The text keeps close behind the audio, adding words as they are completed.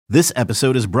This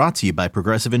episode is brought to you by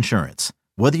Progressive Insurance.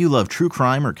 Whether you love true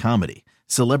crime or comedy,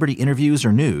 celebrity interviews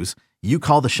or news, you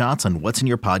call the shots on what's in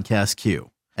your podcast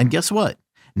queue. And guess what?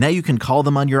 Now you can call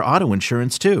them on your auto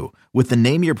insurance too with the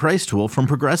Name Your Price tool from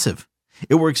Progressive.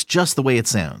 It works just the way it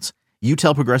sounds. You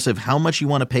tell Progressive how much you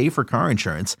want to pay for car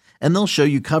insurance, and they'll show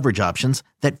you coverage options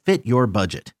that fit your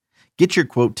budget. Get your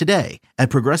quote today at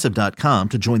Progressive.com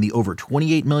to join the over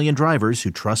 28 million drivers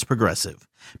who trust Progressive.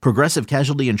 Progressive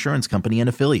Casualty Insurance Company and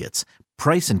Affiliates.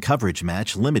 Price and coverage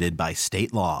match limited by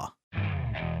state law.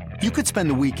 You could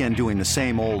spend the weekend doing the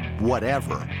same old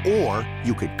whatever, or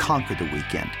you could conquer the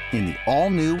weekend in the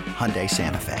all-new Hyundai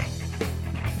Santa Fe.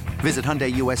 Visit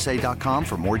HyundaiUSA.com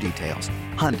for more details.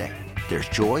 Hyundai, there's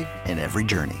joy in every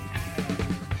journey.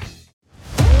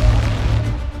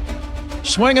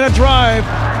 Swinging a drive,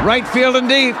 right field and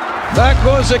deep. Back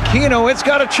goes Aquino. It's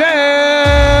got a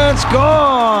chance.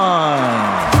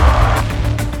 Gone.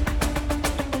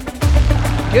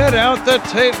 Get out the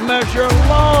tape measure.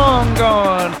 Long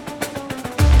gone.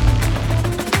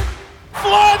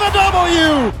 Fly the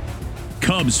W!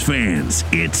 Cubs fans,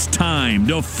 it's time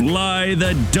to fly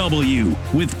the W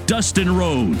with Dustin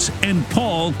Rhodes and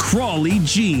Paul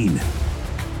Crawley-Jean.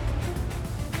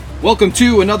 Welcome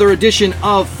to another edition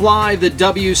of Fly the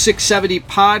W670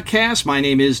 podcast. My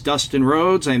name is Dustin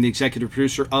Rhodes. I am the executive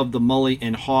producer of the Mully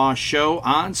and Haw Show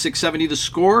on 670 The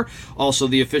Score, also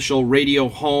the official radio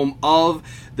home of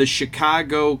the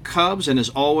Chicago Cubs. And as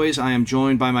always, I am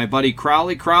joined by my buddy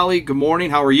Crowley. Crowley, good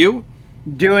morning. How are you?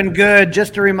 Doing good.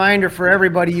 Just a reminder for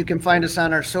everybody, you can find us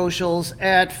on our socials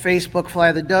at Facebook,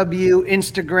 Fly the W,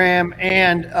 Instagram,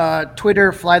 and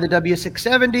Twitter, Fly the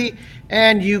W670.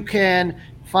 And you can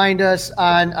find us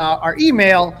on our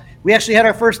email. We actually had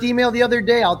our first email the other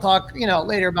day. I'll talk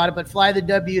later about it, but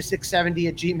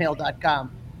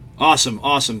flythew670@gmail.com.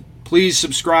 Awesome. Please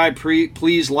subscribe.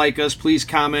 Please like us. Please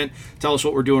comment. Tell us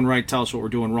what we're doing right. Tell us what we're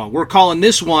doing wrong. We're calling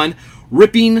this one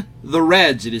Rippin the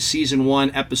Reds. It is season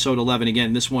 1, episode 11.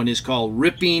 Again, this one is called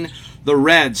Rippin the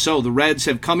Reds. So the Reds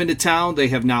have come into town. They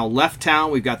have now left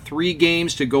town. We've got 3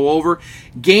 games to go over.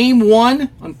 Game 1,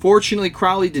 unfortunately,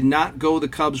 Crowley did not go the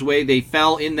Cubs' way. They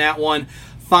fell in that one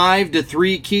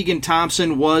 5-3. Keegan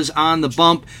Thompson was on the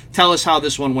bump. Tell us how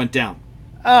this one went down.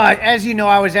 As you know,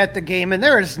 I was at the game, and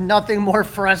there is nothing more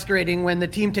frustrating when the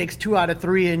team takes 2 out of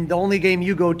 3, and the only game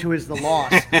you go to is the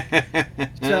loss.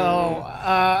 So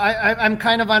I'm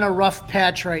kind of on a rough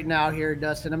patch right now here,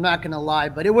 Dustin. I'm not going to lie,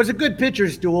 but it was a good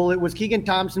pitcher's duel. It was Keegan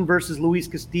Thompson versus Luis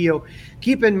Castillo.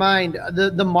 Keep in mind,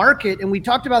 the market, and we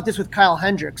talked about this with Kyle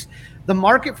Hendricks, the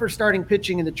market for starting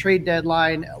pitching in the trade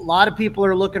deadline, a lot of people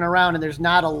are looking around, and there's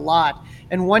not a lot.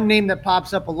 And one name that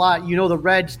pops up a lot, the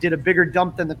Reds did a bigger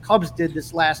dump than the Cubs did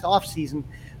this last offseason.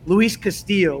 Luis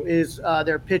Castillo is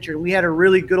their pitcher. We had a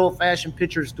really good old-fashioned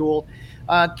pitcher's duel.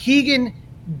 Keegan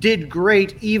did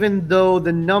great, even though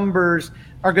the numbers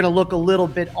are going to look a little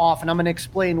bit off, and I'm going to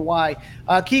explain why.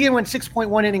 Keegan went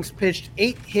 6.1 innings pitched,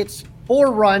 8 hits,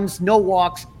 4 runs, no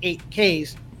walks, 8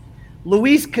 Ks.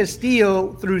 Luis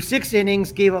Castillo, through 6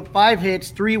 innings, gave up 5 hits,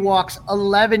 3 walks,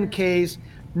 11 Ks,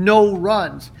 no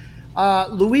runs.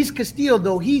 Luis Castillo,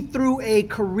 though, he threw a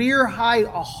career-high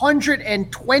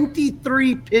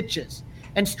 123 pitches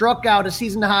and struck out a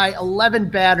season-high 11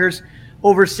 batters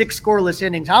over 6 scoreless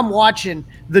innings. I'm watching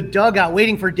the dugout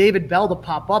waiting for David Bell to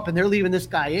pop up, and they're leaving this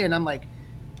guy in. I'm like,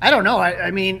 I don't know. I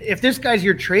mean, if this guy's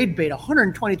your trade bait,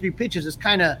 123 pitches is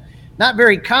kind of not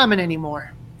very common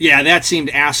anymore. Yeah, that seemed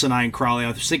asinine, Crowley. I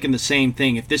was thinking the same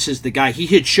thing. If this is the guy, he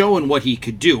had shown what he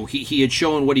could do. He had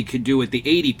shown what he could do at the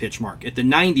 80 pitch mark, at the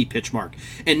 90 pitch mark.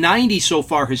 And 90 so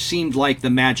far has seemed like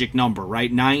the magic number,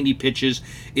 right? 90 pitches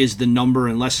is the number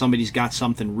unless somebody's got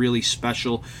something really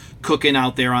special cooking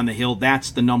out there on the hill. That's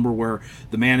the number where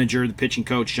the manager, the pitching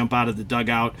coach jump out of the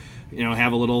dugout,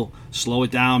 have a little, slow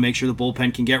it down, make sure the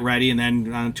bullpen can get ready, and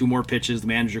then on 2 more pitches, the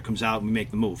manager comes out and we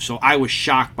make the move. So I was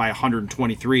shocked by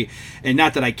 123, and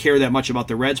not that I care that much about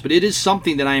the Reds, but it is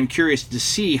something that I am curious to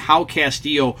see how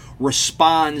Castillo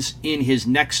responds in his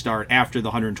next start after the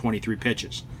 123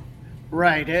 pitches.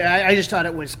 Right. I just thought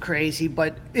it was crazy,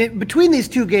 but between these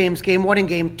 2 games, Game 1 and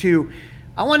Game 2,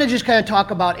 I want to just kind of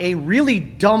talk about a really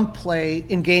dumb play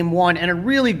in Game 1 and a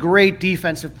really great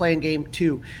defensive play in Game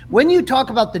 2. When you talk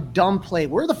about the dumb play,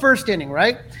 we're the first inning,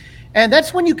 right? And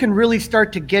that's when you can really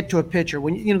start to get to a pitcher.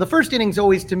 When the first inning's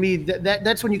always, to me,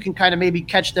 that's when you can kind of maybe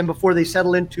catch them before they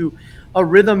settle into a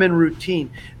rhythm and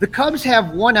routine. The Cubs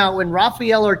have 1 out when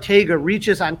Rafael Ortega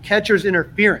reaches on catcher's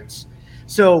interference.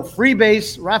 So free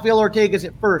base, Rafael Ortega's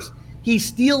at first. He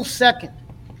steals second.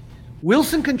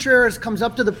 Wilson Contreras comes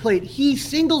up to the plate. He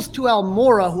singles to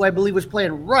Almora, who I believe was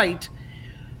playing right,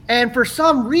 And for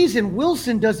some reason,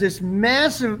 Wilson does this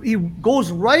massive, he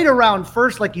goes right around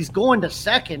first like he's going to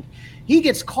second. He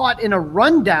gets caught in a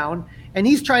rundown, and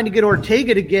he's trying to get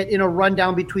Ortega to get in a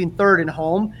rundown between third and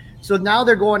home. So now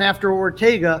they're going after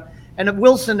Ortega, and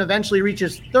Wilson eventually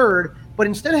reaches third. But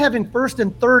instead of having first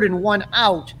and third and one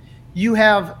out, you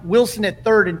have Wilson at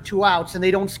third and 2 outs, and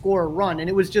they don't score a run. And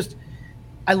it was just,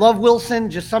 I love Wilson.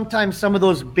 Just sometimes some of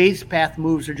those base path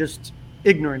moves are just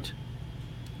ignorant.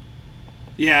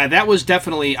 Yeah, that was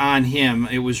definitely on him.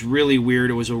 It was really weird.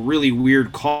 It was a really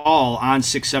weird call on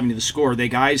 670 the score. They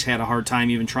guys had a hard time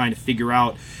even trying to figure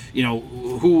out,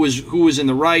 who was in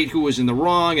the right, who was in the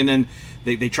wrong, and then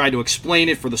they tried to explain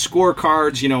it for the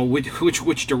scorecards,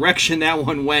 which direction that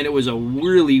one went. It was a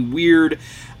really weird,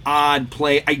 odd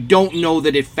play. I don't know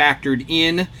that it factored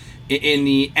in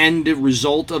the end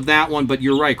result of that one, but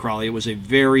you're right, Crawley. It was a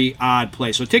very odd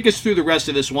play. So take us through the rest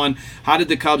of this one. How did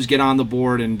the Cubs get on the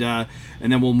board, and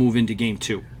then we'll move into game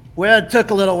 2. Well, it took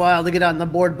a little while to get on the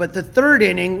board, but the third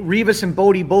inning, Rivas and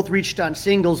Bodie both reached on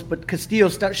singles, but Castillo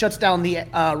shuts down the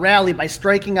rally by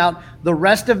striking out the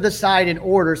rest of the side in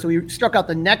order. So he struck out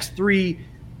the next 3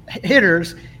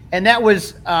 hitters, and that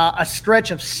was a stretch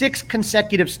of 6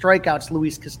 consecutive strikeouts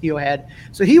Luis Castillo had.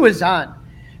 So he was on.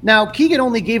 Now, Keegan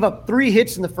only gave up 3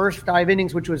 hits in the first 5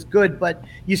 innings, which was good, but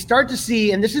you start to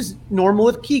see, and this is normal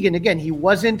with Keegan, again, he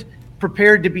wasn't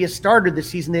prepared to be a starter this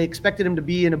season. They expected him to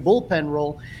be in a bullpen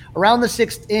role. Around the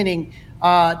 6th inning,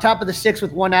 top of the 6th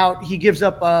with 1 out, he gives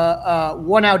up a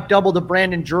 1-out double to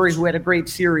Brandon Drury, who had a great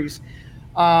series.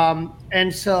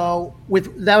 And so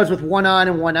that was with 1 on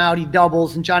and 1 out. He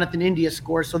doubles, and Jonathan India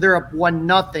scores, so they're up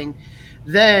 1-0.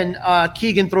 Then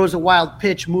Keegan throws a wild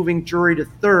pitch, moving Drury to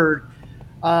third.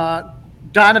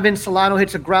 Donovan Solano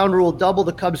hits a ground rule double.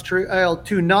 The Cubs trail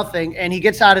 2-0, and he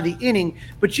gets out of the inning.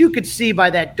 But you could see by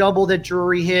that double that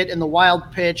Drury hit and the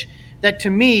wild pitch that, to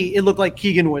me, it looked like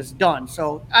Keegan was done.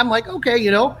 So I'm like,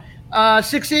 okay,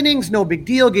 6 innings, no big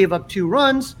deal. Gave up 2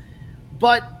 runs.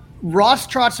 But Ross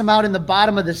trots him out in the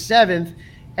bottom of the 7th,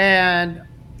 and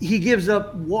he gives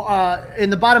up in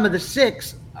the bottom of the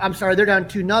 6th. I'm sorry, they're down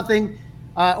 2-0.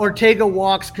 Ortega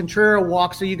walks, Contreras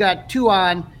walks. So you got 2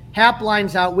 on. Happ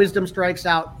lines out, Wisdom strikes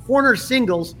out, Horner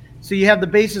singles, so you have the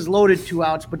bases loaded, 2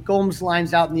 outs, but Gomes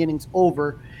lines out and the inning's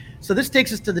over. So this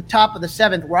takes us to the top of the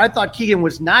 7th, where I thought Keegan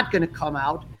was not going to come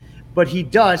out, but he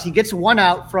does. He gets 1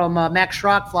 out from Max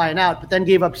Schrock flying out, but then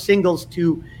gave up singles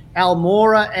to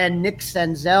Almora and Nick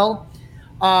Senzel.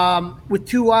 With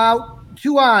 2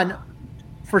 on,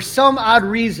 for some odd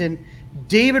reason,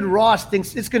 David Ross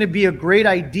thinks it's going to be a great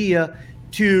idea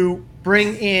to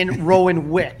bring in Rowan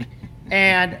Wick.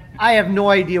 And I have no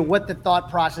idea what the thought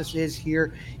process is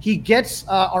here. He gets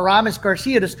Aramis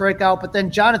Garcia to strike out, but then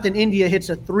Jonathan India hits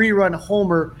a 3-run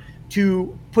homer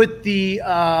to put the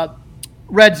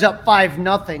Reds up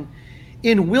 5-0.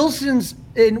 In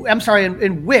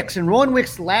Rowan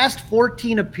Wick's last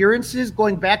 14 appearances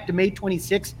going back to May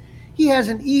 26, he has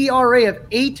an ERA of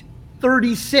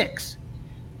 8.36.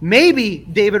 Maybe,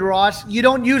 David Ross, you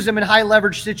don't use him in high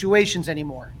leverage situations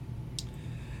anymore.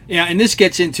 Yeah, and this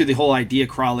gets into the whole idea,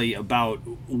 Crawley, about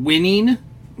winning.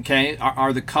 Okay,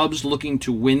 are the Cubs looking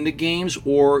to win the games,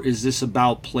 or is this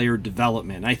about player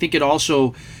development? I think it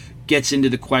also gets into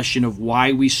the question of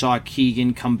why we saw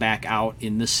Keegan come back out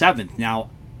in the 7th. Now,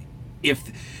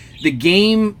 if the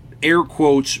game, air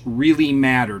quotes, really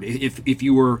mattered, if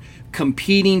you were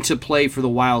competing to play for the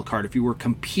wild card, if you were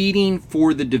competing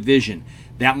for the division,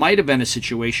 that might have been a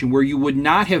situation where you would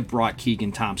not have brought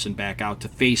Keegan Thompson back out to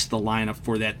face the lineup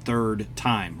for that 3rd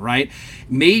time, right?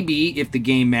 Maybe if the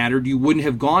game mattered, you wouldn't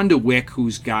have gone to Wick,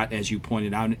 who's got, as you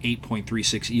pointed out, an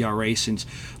 8.36 ERA since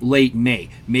late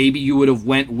May. Maybe you would have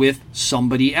went with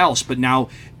somebody else, but now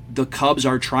the Cubs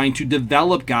are trying to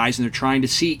develop guys, and they're trying to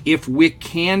see if Wick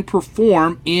can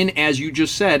perform in, as you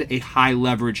just said, a high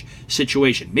leverage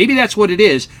situation. Maybe that's what it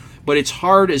is, but it's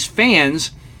hard as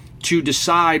fans to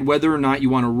decide whether or not you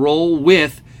want to roll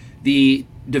with the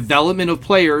development of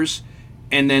players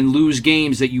and then lose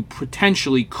games that you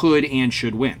potentially could and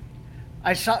should win.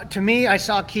 I saw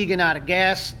Keegan out of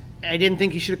gas. I didn't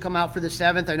think he should have come out for the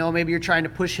 7th. I know maybe you're trying to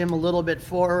push him a little bit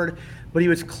forward, but he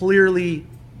was clearly,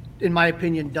 in my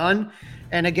opinion, done.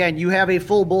 And again, you have a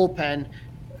full bullpen.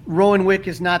 Rowan Wick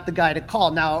is not the guy to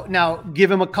call. Now give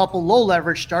him a couple low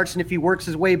leverage starts, and if he works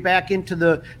his way back into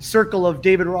the circle of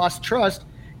David Ross trust,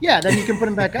 yeah, then you can put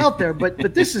him back out there. But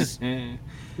this is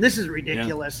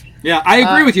ridiculous. Yeah, I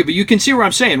agree with you, but you can see where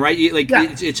I'm saying, right?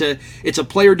 It's a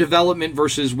player development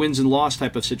versus wins and loss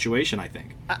type of situation, I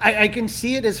think. I can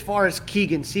see it as far as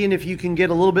Keegan, seeing if you can get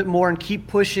a little bit more and keep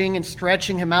pushing and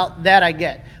stretching him out. That I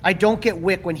get. I don't get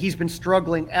Wick when he's been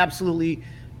struggling absolutely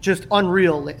just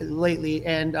unreal lately.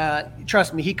 And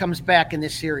trust me, he comes back in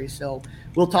this series. So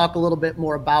we'll talk a little bit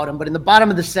more about him. But in the bottom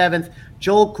of the 7th,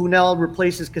 Joel Kuhnel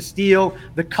replaces Castillo.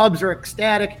 The Cubs are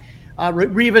ecstatic.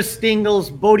 Rivas stingles.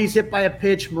 Bodie's hit by a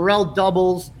pitch. Morel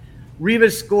doubles.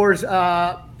 Rivas scores,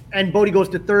 and Bodie goes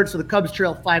to third. So the Cubs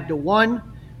trail 5-1.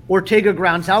 Ortega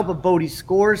grounds out, but Bodie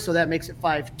scores. So that makes it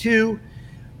 5-2.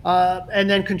 And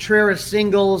then Contreras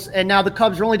singles, and now the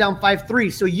Cubs are only down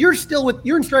 5-3. So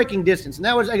you're in striking distance, and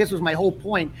that was, I guess, was my whole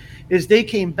point. Is they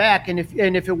came back, and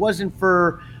if it wasn't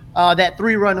for that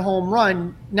 3-run home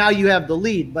run, now you have the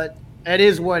lead. But it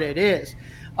is what it is.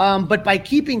 But by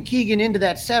keeping Keegan into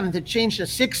that 7th, it changed a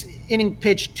 6-inning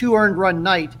pitch, 2 earned run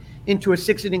night into a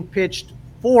 6-inning pitched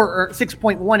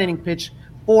 6.1 inning pitch,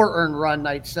 4 earned run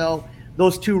night. So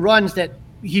those 2 runs that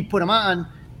he put him on,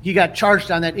 he got charged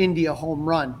on that India home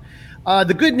run.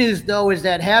 The good news, though, is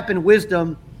that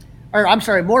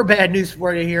more bad news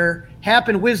for you here. Happ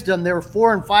and Wisdom, there were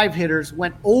 4 and 5 hitters,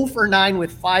 went 0 for 9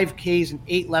 with 5 Ks and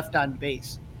 8 left on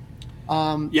base.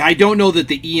 I don't know that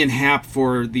the Ian Happ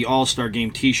for the All-Star Game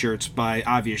T-shirts by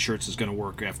Obvious Shirts is going to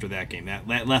work after that game.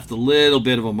 That left a little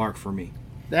bit of a mark for me.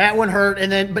 That one hurt.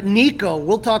 But Nico,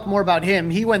 we'll talk more about him.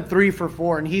 He went 3 for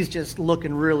 4, and he's just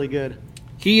looking really good.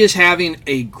 He is having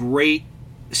a great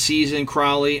season,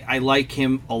 Crowley. I like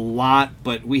him a lot,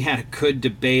 but we had a good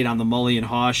debate on the Mully and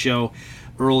Haw show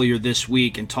earlier this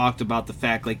week and talked about the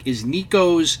fact, is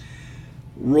Nico's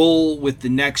role with the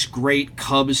next great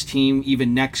Cubs team,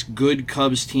 even next good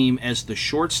Cubs team, as the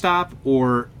shortstop,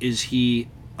 or is he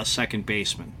a second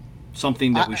baseman?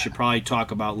 Something that we should probably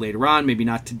talk about later on. Maybe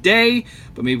not today,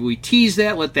 but maybe we tease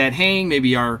that, let that hang.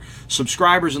 Maybe our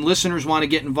subscribers and listeners want to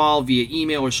get involved via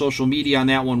email or social media on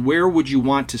that one. Where would you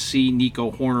want to see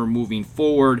Nico Horner moving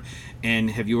forward? And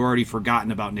have you already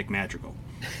forgotten about Nick Madrigal?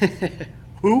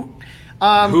 Who?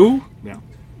 Who? Yeah.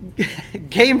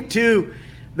 Game 2,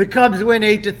 the Cubs win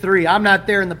 8-3. I'm not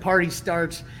there, and the party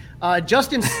starts.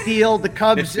 Justin Steele, the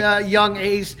Cubs' young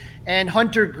ace, and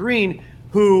Hunter Green,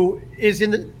 who is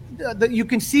in the you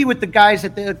can see with the guys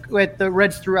at the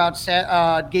Reds throughout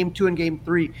Game 2 and Game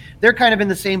 3, they're kind of in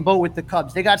the same boat with the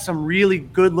Cubs. They got some really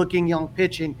good-looking young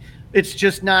pitching. It's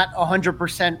just not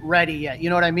 100% ready yet. You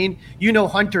know what I mean?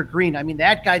 Hunter Green. I mean,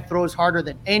 that guy throws harder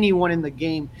than anyone in the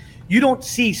game. You don't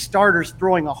see starters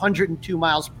throwing 102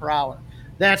 miles per hour.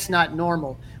 That's not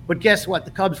normal. But guess what?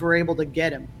 The Cubs were able to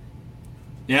get him.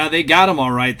 Yeah, they got him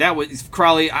all right. That was,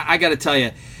 Crowley, I got to tell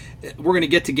you, we're going to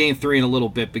get to Game 3 in a little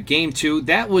bit, but Game 2,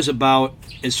 that was about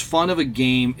as fun of a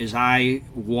game as I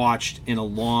watched in a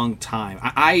long time.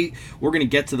 We're going to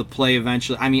get to the play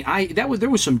eventually. I mean, there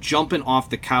was some jumping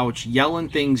off the couch, yelling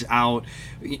things out,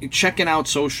 checking out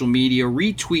social media,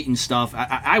 retweeting stuff.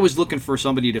 I was looking for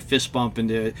somebody to fist bump and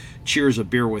to cheers a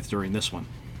beer with during this one.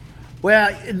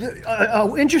 Well,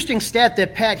 an interesting stat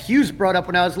that Pat Hughes brought up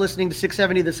when I was listening to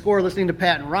 670 The Score, listening to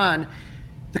Pat and Ron,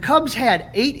 the Cubs had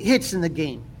 8 hits in the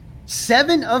game.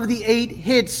 7 of the 8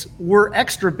 hits were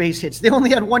extra base hits. They only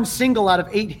had 1 single out of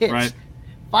 8 hits. Right.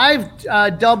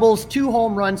 5 doubles, 2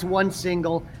 home runs, 1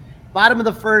 single. Bottom of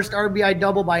the first, RBI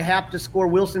double by Happ to score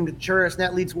Wilson Contreras, and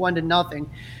that leads 1-0.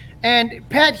 And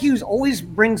Pat Hughes always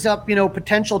brings up,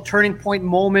 potential turning point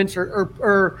moments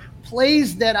or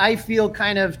plays that I feel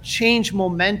kind of change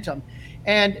momentum.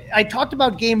 And I talked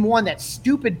about Game 1, that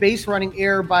stupid base running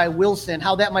error by Wilson,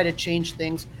 how that might have changed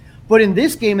things. But in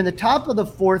this game, in the top of the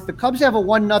 4th, the Cubs have a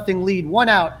 1-0 lead, 1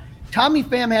 out. Tommy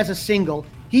Pham has a single.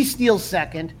 He steals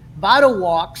second. Votto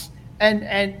walks.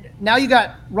 And now you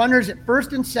got runners at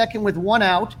first and second with 1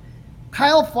 out.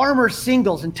 Kyle Farmer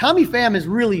singles. And Tommy Pham is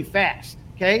really fast,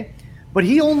 okay? But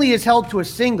he only is held to a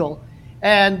single.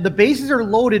 And the bases are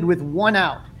loaded with 1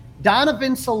 out.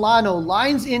 Donovan Solano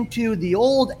lines into the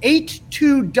old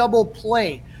 8-2 double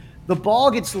play. The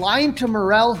ball gets lined to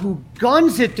Morel, who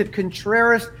guns it to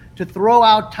Contreras to throw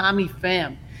out Tommy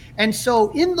Pham. And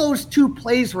so in those 2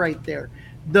 plays right there,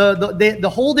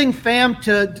 the holding Pham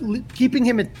to keeping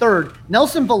him at third,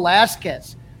 Nelson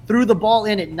Velasquez threw the ball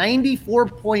in at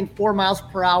 94.4 miles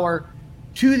per hour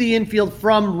to the infield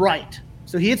from right.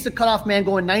 So he hits the cutoff man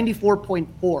going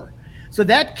 94.4. So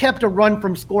that kept a run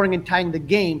from scoring and tying the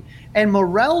game. And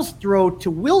Morel's throw to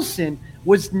Wilson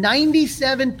was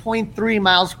 97.3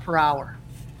 miles per hour.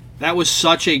 That was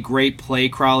such a great play,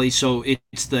 Crowley. So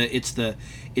it's the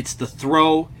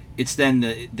throw, it's then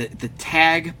the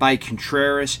tag by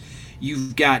Contreras.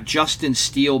 You've got Justin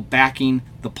Steele backing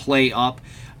the play up.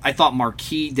 I thought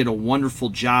Marquis did a wonderful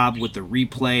job with the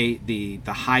replay,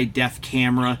 the high def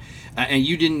camera, and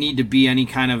you didn't need to be any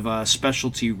kind of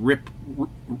specialty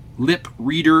lip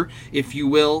reader, if you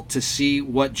will, to see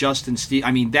what Justin Steele.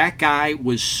 I mean, that guy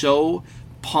was so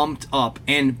pumped up.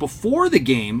 And before the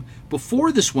game,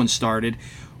 before this one started,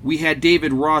 we had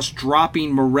David Ross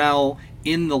dropping Morel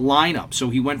in the lineup. So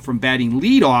he went from batting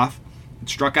leadoff,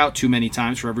 struck out too many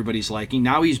times for everybody's liking.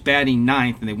 Now he's batting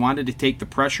ninth, and they wanted to take the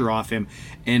pressure off him.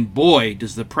 And boy,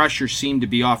 does the pressure seem to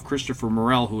be off Christopher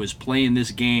Morel, who is playing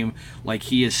this game like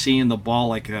he is seeing the ball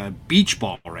like a beach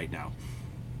ball right now.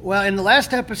 Well, in the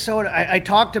last episode, I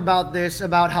talked about this,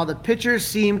 about how the pitchers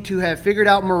seem to have figured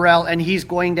out Morel, and he's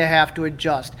going to have to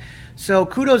adjust. So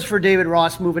kudos for David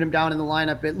Ross moving him down in the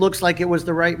lineup. It looks like it was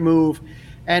the right move.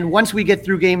 And once we get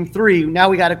through game 3, now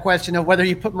we got a question of whether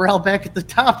you put Morel back at the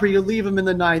top or you leave him in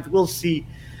the ninth. We'll see.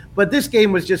 But this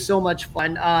game was just so much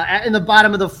fun. In the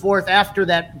bottom of the fourth, after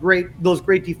those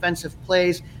great defensive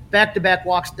plays, back-to-back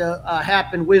walks to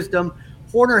happen. Wisdom.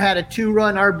 Horner had a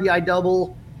 2-run RBI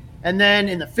double. And then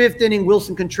in the 5th inning,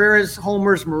 Wilson Contreras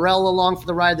homers Morel along for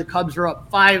the ride. The Cubs are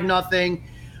up 5-0.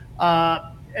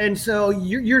 And so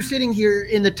you're sitting here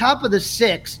in the top of the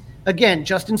 6th. Again,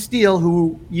 Justin Steele,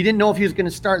 who you didn't know if he was going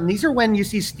to start. And these are when you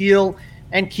see Steele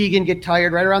and Keegan get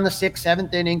tired, right around the 6th,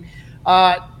 7th inning.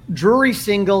 Drury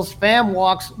singles, Pham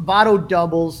walks, Votto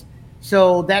doubles.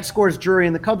 So that scores Drury,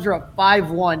 and the Cubs are up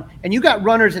 5-1. And you got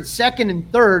runners at second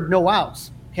and third, no outs.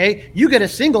 Okay? You get a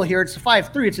single here, it's a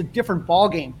 5-3. It's a different ball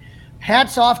game.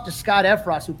 Hats off to Scott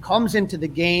Effross, who comes into the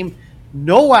game,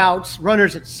 no outs,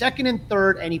 runners at second and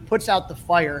third, and he puts out the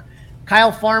fire.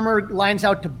 Kyle Farmer lines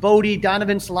out to Bodie.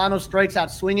 Donovan Solano strikes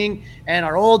out swinging. And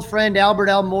our old friend Albert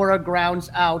Almora grounds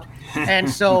out. And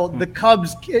so the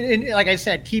Cubs, like I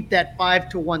said, keep that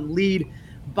 5-1 lead.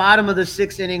 Bottom of the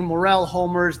 6th inning, Morel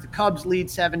homers. The Cubs lead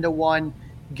 7-1.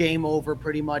 Game over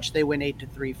pretty much. They win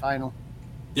 8-3 final.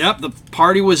 Yep, the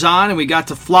party was on, and we got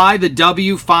to fly the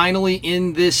W finally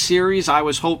in this series. I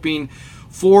was hoping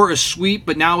for a sweep,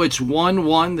 but now it's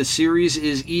 1-1. The series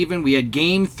is even. We had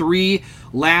game 3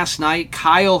 last night.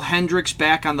 Kyle Hendricks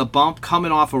back on the bump,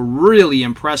 coming off a really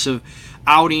impressive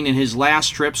outing in his last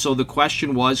trip. So the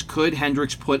question was, could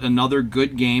Hendricks put another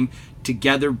good game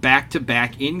together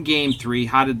back-to-back in game 3?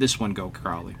 How did this one go,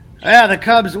 Crowley? Yeah, the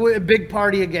Cubs, big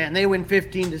party again. They win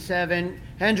 15-7.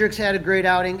 Hendricks had a great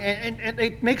outing, and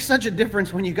it makes such a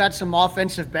difference when you got some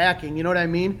offensive backing, you know what I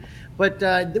mean? But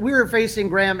we were facing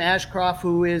Graham Ashcroft,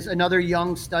 who is another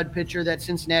young stud pitcher that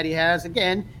Cincinnati has.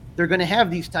 Again, they're going to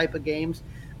have these type of games.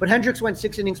 But Hendricks went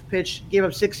 6 innings pitched, gave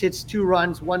up 6 hits, 2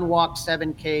 runs, 1 walk,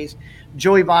 7 Ks.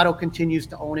 Joey Votto continues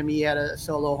to own him. He had a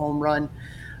solo home run.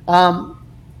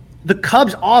 The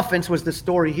Cubs' offense was the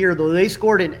story here, though. They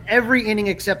scored in every inning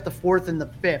except the 4th and the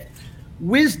 5th.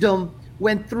 Wisdom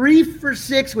went 3 for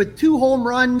 6 with 2 home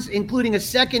runs, including a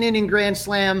 2nd inning grand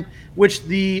slam, which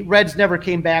the Reds never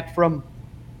came back from.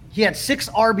 He had 6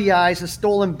 RBIs, a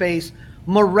stolen base.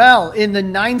 Morel in the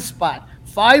 9th spot,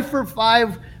 5 for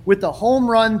 5 with a home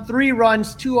run, 3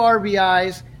 runs, 2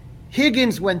 RBIs.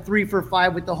 Higgins went 3 for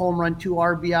 5 with the home run, 2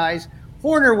 RBIs.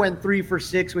 Horner went 3 for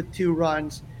 6 with 2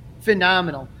 runs.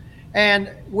 Phenomenal.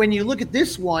 And when you look at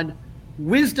this one,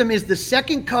 Wisdom is the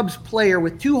second Cubs player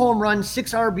with 2 home runs,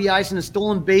 6 RBIs, and a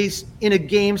stolen base in a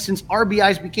game since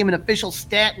RBIs became an official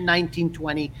stat in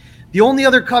 1920. The only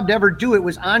other Cub to ever do it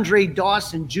was Andre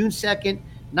Dawson, June 2nd,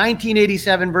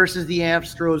 1987 versus the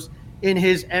Astros in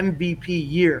his MVP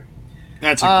year.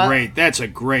 That's a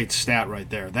great stat right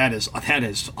there. That is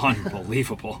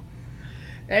unbelievable.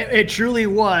 It truly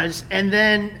was. And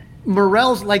then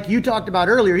Morel's, like you talked about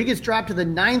earlier, he gets dropped to the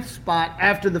 9th spot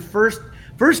after the first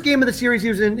game of the series. He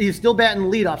was still batting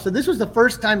leadoff. So this was the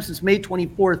first time since May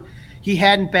 24th he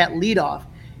hadn't bat leadoff.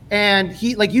 And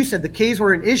he, like you said, the Ks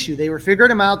were an issue. They were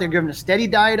figuring him out. They're giving a steady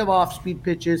diet of off-speed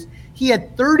pitches. He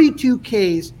had 32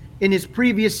 Ks in his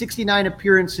previous 69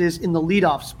 appearances in the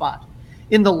leadoff spot.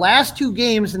 In the last 2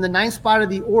 games in the 9th spot of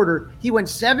the order, he went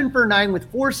 7 for 9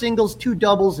 with 4 singles, 2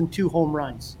 doubles, and 2 home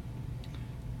runs.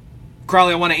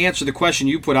 Crowley, I want to answer the question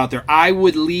you put out there. I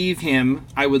would leave him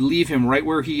right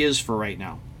where he is for right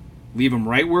now. Leave him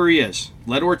right where he is.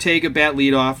 Let Ortega bat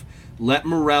leadoff. Let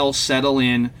Morel settle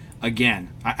in again.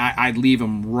 I'd leave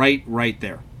him right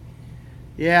there.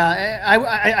 Yeah,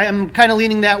 I'm kind of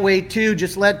leaning that way too.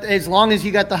 Just as long as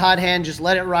you got the hot hand, just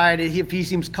let it ride if he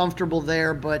seems comfortable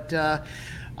there. But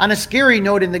on a scary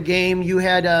note in the game, you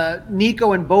had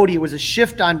Nico and Bodie. It was a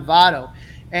shift on Votto.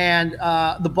 And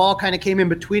the ball kind of came in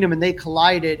between them, and they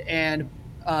collided, and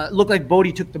it looked like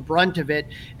Bodie took the brunt of it,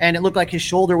 and it looked like his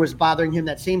shoulder was bothering him,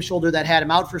 that same shoulder that had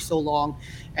him out for so long.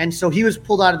 And so he was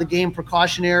pulled out of the game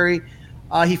precautionary.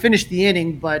 He finished the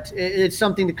inning, but it's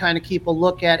something to kind of keep a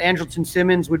look at. Andrelton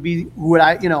Simmons would be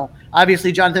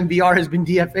obviously Jonathan VR has been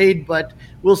DFA'd, but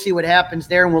we'll see what happens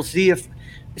there, and we'll see if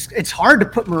it's hard to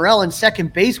put Morel in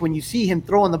second base when you see him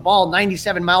throwing the ball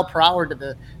 97 mile per hour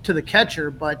to the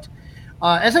catcher. But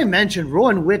as I mentioned,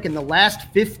 Rowan Wick in the last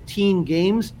 15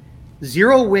 games,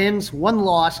 0 wins, 1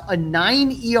 loss, a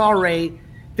 9 ERA,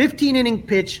 15 inning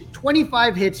pitch,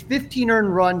 25 hits, 15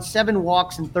 earned runs, 7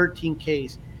 walks, and 13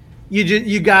 Ks.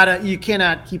 You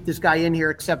cannot keep this guy in here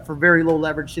except for very low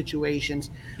leverage situations.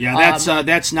 Yeah,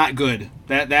 that's not good.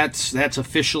 That's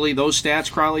officially those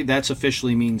stats, Crowley. That's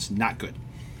officially means not good.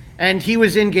 And he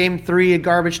was in game 3 at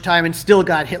garbage time and still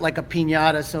got hit like a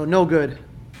piñata, so no good.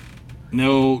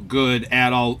 No good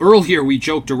at all. Earlier we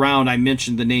joked around. I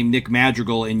mentioned the name Nick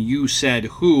Madrigal, and you said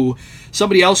who?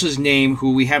 Somebody else's name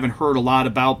who we haven't heard a lot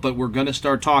about, but we're going to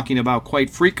start talking about quite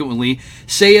frequently,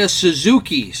 Seiya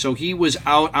Suzuki. So he was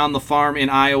out on the farm in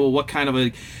Iowa. What kind of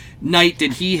a night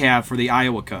did he have for the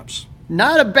Iowa Cubs?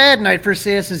 Not a bad night for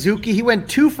Seiya Suzuki. He went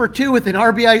 2 for 2 with an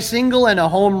RBI single and a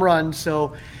home run.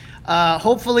 So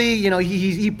hopefully,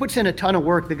 he puts in a ton of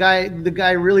work. The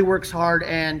guy really works hard,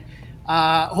 and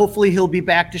hopefully he'll be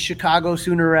back to Chicago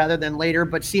sooner rather than later.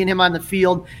 But seeing him on the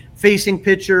field, facing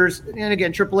pitchers, and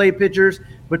again, AAA pitchers,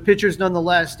 but pitchers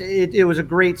nonetheless, it was a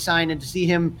great sign. And to see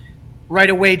him right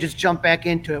away just jump back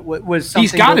into it was something.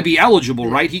 He's got to be eligible,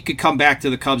 right? He could come back to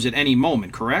the Cubs at any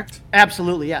moment, correct?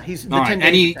 Absolutely, yeah. He's the all right.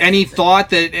 Any thought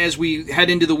that as we head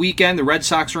into the weekend, the Red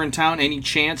Sox are in town, any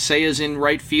chance Seiya's in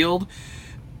right field,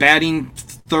 batting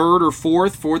third or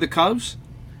fourth for the Cubs?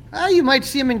 You might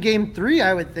see him in game 3,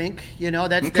 I would think.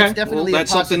 That's definitely a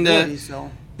possibility.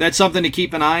 That's something to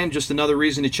keep an eye on. Just another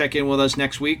reason to check in with us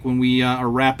next week when we are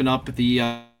wrapping up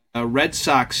the Red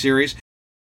Sox series.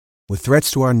 With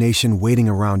threats to our nation waiting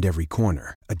around every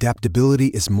corner, adaptability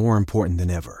is more important than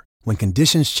ever. When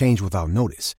conditions change without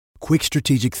notice, quick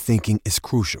strategic thinking is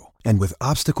crucial. And with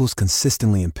obstacles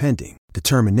consistently impending,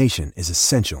 determination is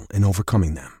essential in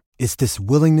overcoming them. It's this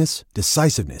willingness,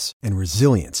 decisiveness, and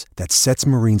resilience that sets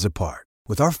Marines apart.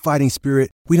 With our fighting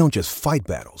spirit, we don't just fight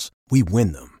battles, we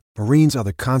win them. Marines are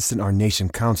the constant our nation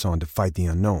counts on to fight the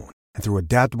unknown. And through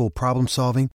adaptable problem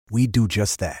solving, we do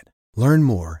just that. Learn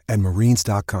more at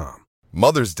marines.com.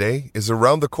 Mother's Day is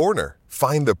around the corner.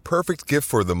 Find the perfect gift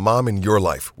for the mom in your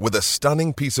life with a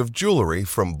stunning piece of jewelry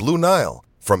from Blue Nile.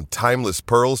 From timeless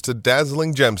pearls to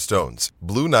dazzling gemstones,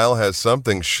 Blue Nile has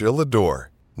something she'll adore.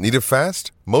 Need it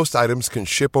fast? Most items can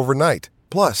ship overnight.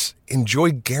 Plus,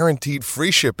 enjoy guaranteed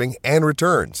free shipping and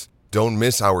returns. Don't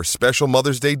miss our special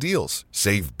Mother's Day deals.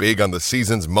 Save big on the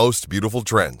season's most beautiful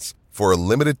trends. For a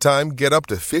limited time, get up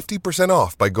to 50%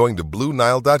 off by going to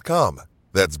BlueNile.com.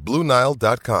 That's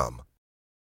BlueNile.com.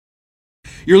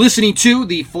 You're listening to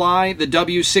the Fly the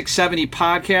W670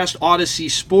 podcast, Odyssey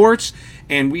Sports,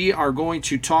 and we are going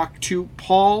to talk to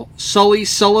Paul Sully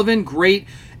Sullivan, great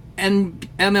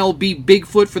MLB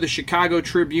Bigfoot for the Chicago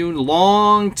Tribune,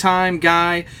 long-time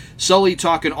guy. Sully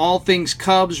talking all things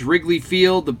Cubs, Wrigley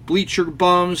Field, the bleacher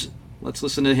bums. Let's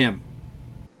listen to him.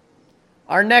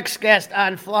 Our next guest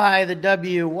on Fly the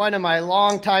W, one of my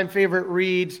longtime favorite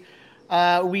reads.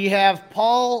 We have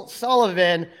Paul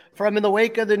Sullivan from In the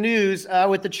Wake of the News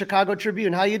with the Chicago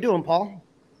Tribune. How you doing, Paul?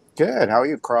 Good. How are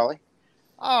you, Crawley?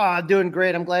 Doing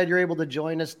great. I'm glad you're able to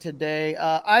join us today.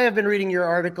 I have been reading your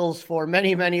articles for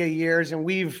many, many years, and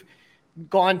we've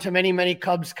gone to many, many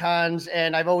Cubs cons,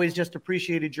 and I've always just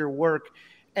appreciated your work.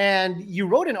 And you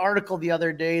wrote an article the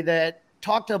other day that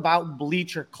talked about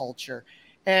bleacher culture.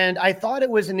 And I thought it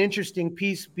was an interesting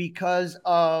piece because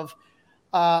of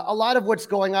a lot of what's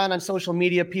going on social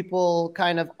media, people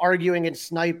kind of arguing and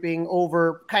sniping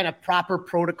over kind of proper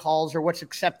protocols or what's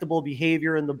acceptable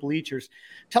behavior in the bleachers.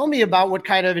 Tell me about what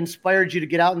kind of inspired you to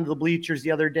get out into the bleachers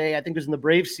the other day. I think it was in the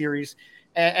Braves series,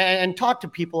 and talk to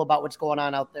people about what's going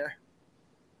on out there.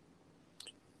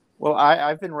 Well,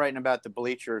 I've been writing about the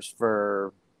bleachers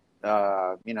for,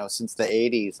 since the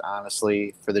 80s,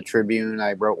 honestly, for the Tribune.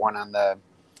 I wrote one on the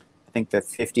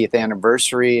 50th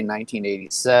anniversary in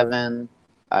 1987.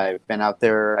 I've been out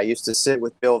there. I used to sit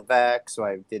with Bill Veeck, so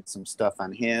I did some stuff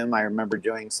on him. I remember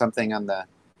doing something on the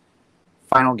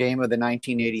final game of the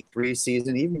 1983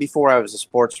 season, even before I was a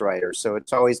sports writer. So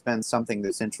it's always been something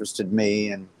that's interested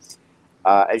me. And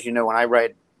as you know, when I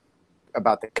write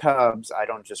about the Cubs, I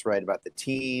don't just write about the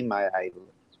team. I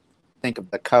think of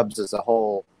the Cubs as a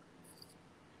whole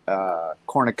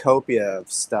cornucopia of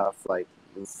stuff, like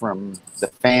from the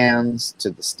fans to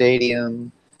the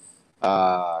stadium,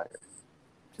 to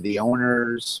the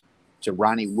owners, to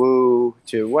Ronnie Wu,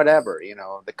 to whatever.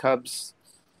 The Cubs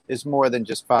is more than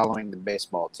just following the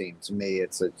baseball team. To me,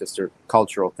 it's just a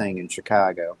cultural thing in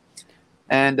Chicago.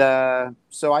 And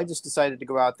so I just decided to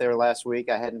go out there last week.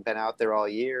 I hadn't been out there all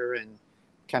year and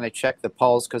kind of check the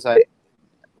pulse, because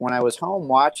when I was home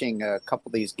watching a couple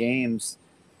of these games,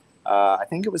 I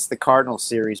think it was the Cardinals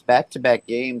series, back-to-back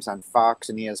games on Fox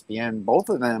and ESPN. Both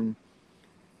of them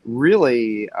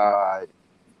really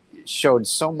showed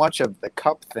so much of the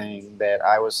Cup thing that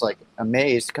I was like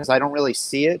amazed, because I don't really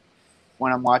see it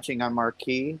when I'm watching on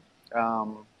marquee.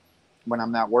 When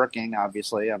I'm not working,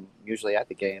 obviously, I'm usually at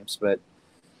the games. But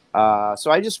so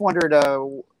I just wondered,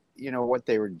 what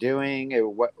they were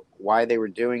doing, why they were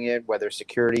doing it, whether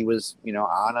security was,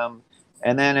 on them.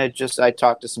 And then I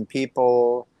talked to some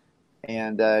people,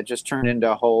 and just turned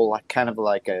into a whole kind of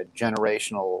like a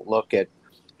generational look at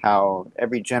how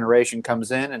every generation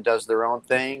comes in and does their own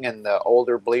thing, and the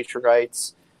older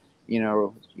bleacherites,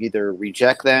 either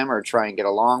reject them or try and get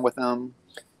along with them.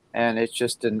 And it's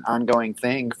just an ongoing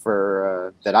thing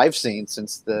for that I've seen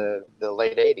since the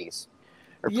late 80s,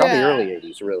 or probably early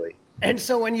 80s, really. And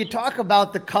so when you talk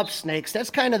about the Cup snakes,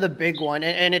 that's kind of the big one.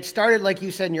 And it started, like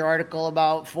you said in your article,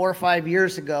 about 4 or 5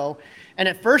 years ago. And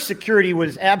at first, security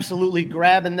was absolutely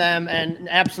grabbing them and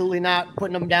absolutely not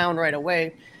putting them down right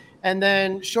away. And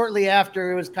then shortly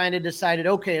after, it was kind of decided,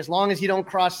 okay, as long as you don't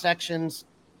cross sections,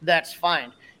 that's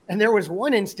fine. And there was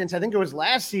one instance, I think it was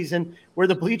last season, where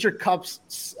the bleacher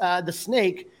cups, the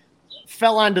snake,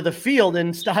 fell onto the field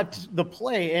and stopped the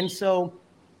play. And so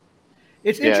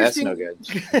it's interesting.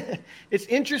 That's no good. It's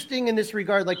interesting in this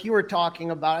regard, like you were talking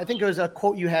about. I think it was a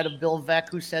quote you had of Bill Veeck,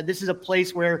 who said, "This is a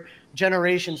place where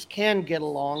generations can get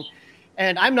along."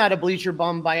 And I'm not a bleacher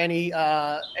bum by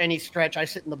any stretch. I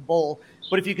sit in the bowl.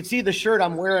 But if you could see the shirt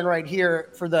I'm wearing right here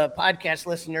for the podcast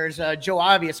listeners, Joe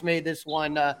Obvious made this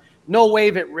one, "No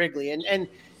Wave at Wrigley." And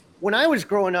when I was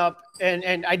growing up,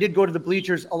 and I did go to the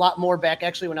bleachers a lot more back,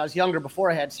 actually, when I was younger, before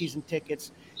I had season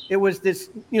tickets, it was this,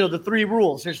 the 3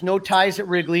 rules. There's no ties at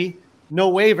Wrigley, no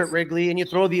wave at Wrigley, and you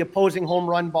throw the opposing home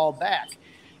run ball back.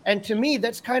 And to me,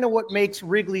 that's kind of what makes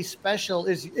Wrigley special,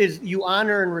 is you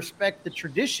honor and respect the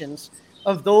traditions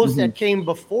of those that came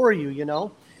before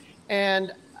you,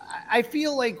 And I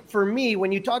feel like, for me,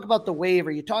 when you talk about the wave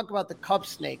or you talk about the Cup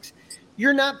snakes,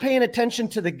 you're not paying attention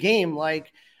to the game.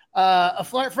 Like a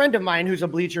friend of mine who's a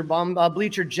bleacher bum,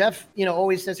 Bleacher Jeff,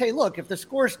 always says, "Hey, look, if the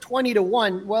score's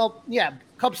 20-1, well, yeah,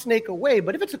 Cup snake away.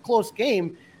 But if it's a close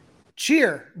game,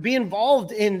 cheer, be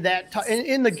involved in that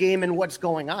in the game and what's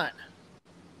going on."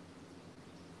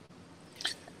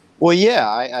 Well, yeah,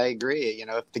 I agree.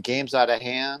 If the game's out of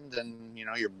hand and,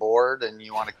 you're bored and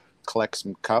you want to collect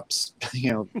some cups,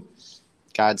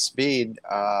 Godspeed.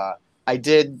 I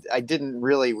didn't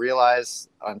really realize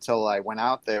until I went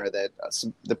out there that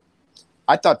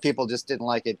I thought people just didn't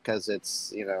like it because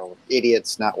it's,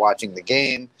 idiots not watching the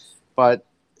game. But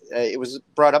it was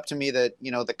brought up to me that,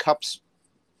 the cups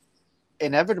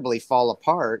inevitably fall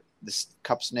apart, the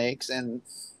cup snakes, and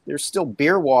there's still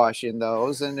beer wash in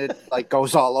those, and it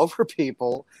goes all over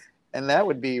people. And that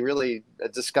would be really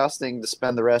disgusting to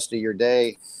spend the rest of your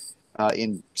day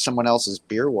in someone else's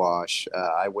beer wash.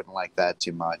 I wouldn't like that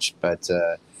too much, but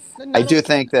I do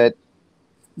think that.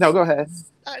 No, go ahead.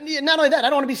 Not only that, I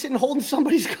don't want to be sitting holding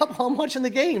somebody's cup while I'm watching the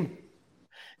game.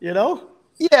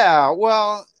 Yeah,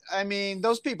 well, I mean,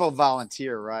 those people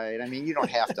volunteer, right? I mean, you don't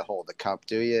have to hold the cup,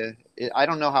 do you? I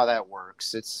don't know how that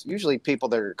works. It's usually people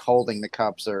that are holding the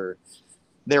cups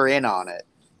they're in on it.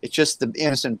 It's just the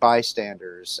innocent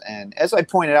bystanders. And as I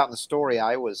pointed out in the story,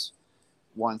 I was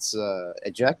once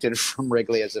ejected from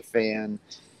Wrigley as a fan.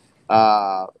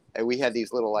 And we had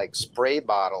these little spray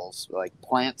bottles,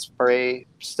 plant spray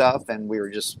stuff, and we were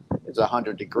it was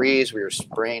 100 degrees. We were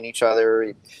spraying each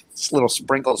other, just little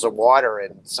sprinkles of water,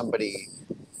 and somebody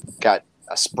got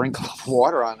a sprinkle of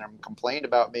water on them, complained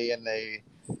about me, and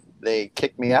they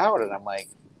kicked me out. And I'm like,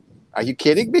 "Are you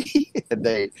kidding me?" And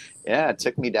it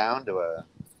took me down to a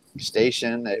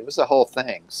station. It was a whole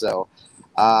thing. So,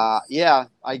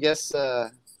 I guess,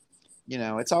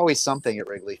 it's always something at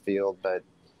Wrigley Field, but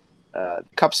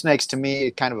cup snakes to me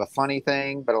are kind of a funny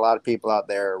thing, but a lot of people out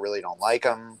there really don't like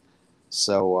them.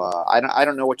 So I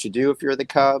don't know what you do if you're the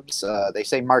Cubs. They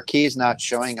say Marquee's not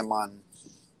showing them on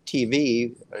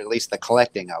TV, or at least the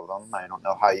collecting of them. I don't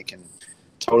know how you can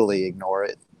totally ignore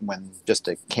it when just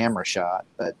a camera shot,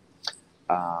 but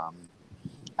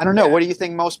I don't know. What do you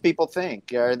think most people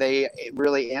think? Are they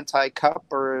really anti-Cup,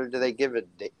 or do they give it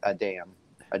a damn?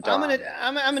 I'm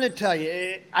gonna tell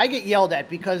you, I get yelled at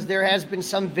because there has been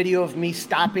some video of me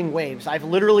stopping waves. I've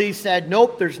literally said,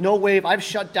 "Nope, there's no wave." I've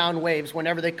shut down waves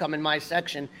whenever they come in my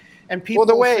section, and people. Well,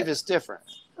 the wave is different,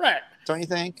 right? Don't you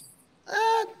think?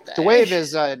 The wave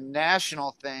is a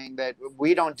national thing that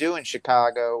we don't do in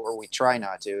Chicago, or we try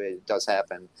not to. It does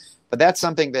happen, but that's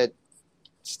something that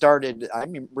started. I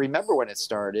remember when it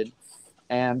started,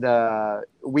 And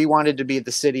we wanted to be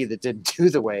the city that didn't do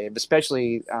the wave,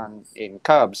 especially in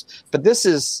Cubs. But this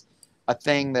is a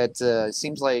thing that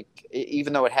seems like,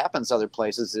 even though it happens other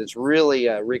places, it's really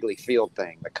a Wrigley Field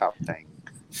thing, the cup thing.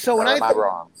 So when am I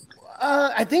wrong?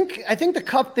 I think the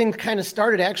cup thing kind of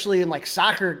started actually in like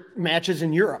soccer matches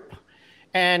in Europe,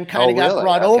 and kind of got really?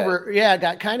 brought Okay. over. Yeah,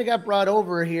 got brought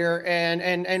over here,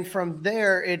 and from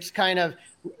there it's kind of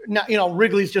not,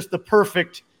 Wrigley's just the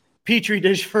perfect petri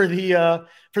dish for the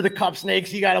cup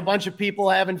snakes. You got a bunch of people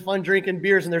having fun drinking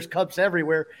beers, and there's cups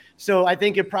everywhere. So I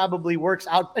think it probably works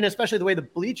out, and especially the way the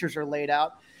bleachers are laid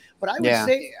out. But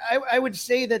I would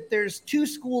say that there's two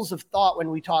schools of thought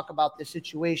when we talk about this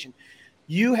situation.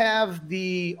 You have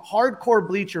the hardcore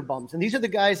bleacher bums, and these are the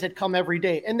guys that come every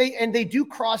day, and they do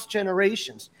cross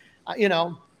generations.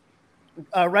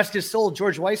 Rest his soul,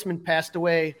 George Weissman passed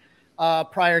away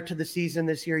prior to the season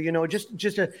this year.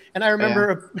 And I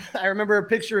remember a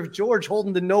picture of George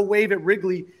holding the no wave at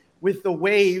Wrigley with the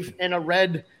wave and a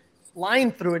red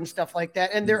line through it and stuff like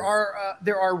that. And there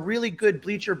are really good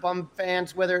bleacher bum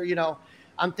fans, whether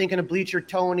I'm thinking of Bleacher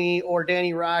Tony or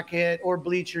Danny Rocket or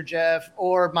Bleacher Jeff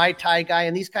or My Thai guy,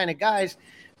 and these kind of guys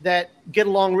that get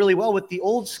along really well with the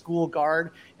old school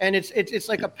guard. And it's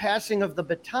like a passing of the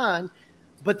baton.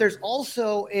 But there's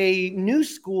also a new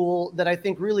school that I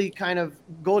think really kind of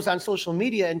goes on social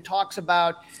media and talks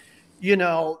about,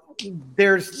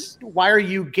 why are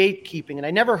you gatekeeping? And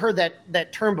I never heard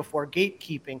that term before,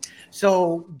 gatekeeping.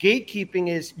 So gatekeeping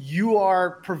is you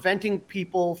are preventing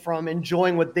people from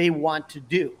enjoying what they want to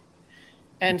do.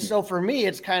 And so for me,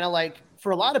 it's kind of like,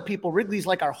 for a lot of people, Wrigley's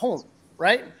like our home,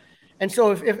 right? And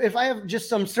so if I have just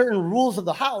some certain rules of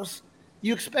the house,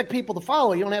 you expect people to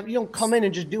follow. You don't come in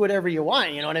and just do whatever you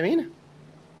want. You know what I mean?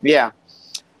 Yeah.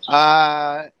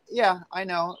 Yeah, I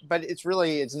know, but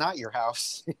it's not your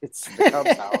house. It's the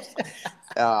Cubs' house.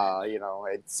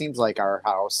 It seems like our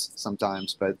house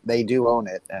sometimes, but they do own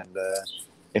it. And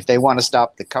if they want to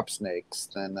stop the cup snakes,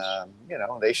 then,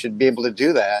 they should be able to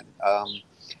do that.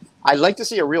 I'd like to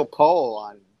see a real poll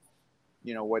on,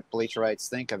 what Bleacherites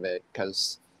think of it,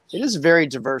 because it is a very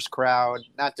diverse crowd,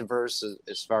 not diverse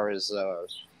as far as,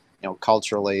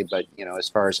 culturally, but, as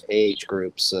far as age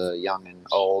groups, young and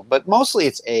old, but mostly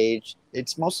it's age.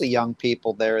 It's mostly young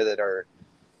people there that are,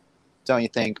 don't you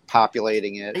think,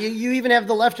 populating it. You even have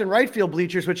the left and right field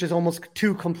bleachers, which is almost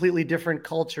two completely different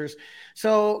cultures.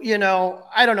 So,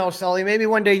 I don't know, Sully, maybe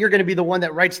one day you're going to be the one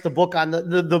that writes the book on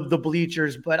the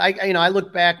bleachers. But I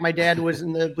look back, my dad was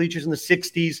in the bleachers in the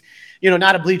 60s,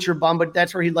 not a bleacher bum, but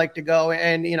that's where he'd like to go.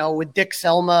 And, with Dick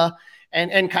Selma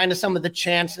and kind of some of the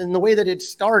chants and the way that it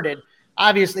started,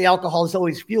 obviously alcohol has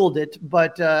always fueled it,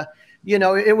 but,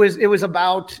 it was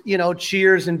about,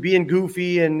 cheers and being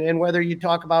goofy and whether you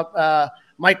talk about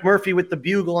Mike Murphy with the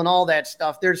bugle and all that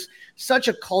stuff. There's such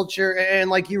a culture. And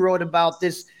like you wrote about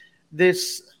this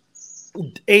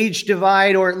age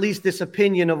divide, or at least this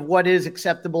opinion of what is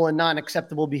acceptable and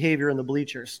non-acceptable behavior in the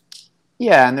bleachers.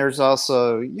 Yeah, and there's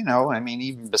also,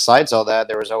 even besides all that,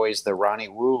 there was always the Ronnie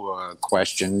Wu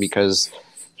question, because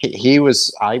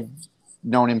I've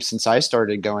known him since I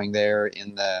started going there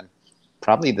in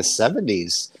probably the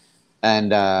 70s.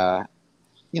 And, there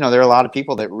are a lot of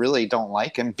people that really don't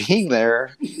like him being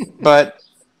there. But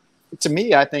to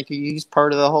me, I think he's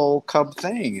part of the whole Cub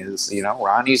thing is,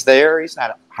 Ronnie's there. He's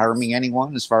not harming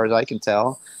anyone as far as I can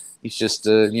tell. He's just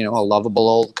a lovable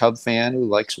old Cub fan who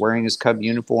likes wearing his Cub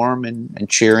uniform and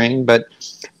cheering. But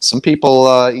some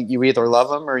people, you either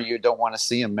love him or you don't want to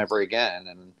see him ever again.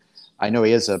 And I know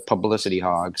he is a publicity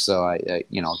hog, so I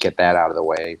get that out of the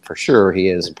way. For sure, he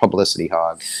is a publicity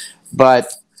hog.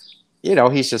 But,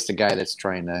 he's just a guy that's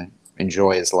trying to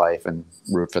enjoy his life and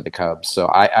root for the Cubs. So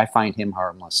I find him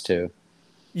harmless, too.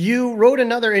 You wrote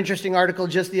another interesting article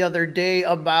just the other day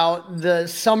about the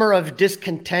summer of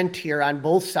discontent here on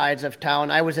both sides of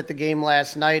town. I was at the game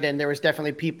last night, and there was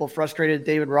definitely people frustrated with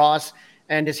David Ross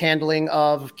and his handling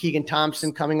of Keegan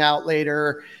Thompson coming out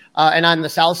later. And on the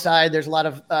south side, there's a lot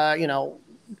of,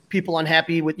 people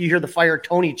unhappy with, you hear the fire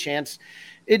Tony chants.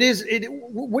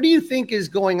 What do you think is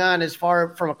going on as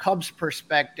far from a Cubs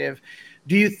perspective?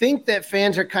 Do you think that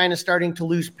fans are kind of starting to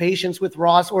lose patience with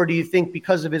Ross, or do you think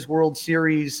because of his World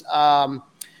Series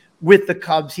with the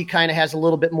Cubs, he kind of has a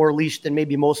little bit more leash than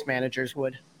maybe most managers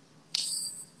would?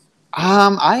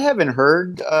 I haven't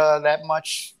heard that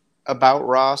much about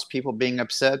Ross, people being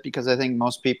upset, because I think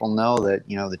most people know that,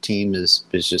 the team is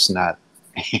just not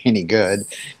any good,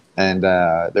 and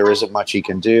there isn't much he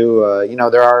can do.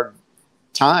 There are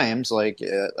times, like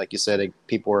you said,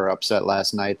 people were upset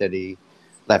last night that he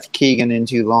left Keegan in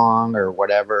too long or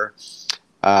whatever.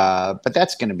 But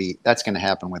that's going to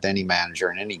happen with any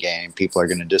manager in any game. People are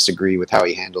going to disagree with how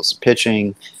he handles the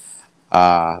pitching.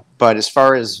 But as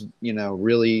far as,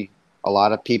 really a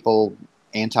lot of people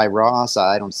anti-Ross,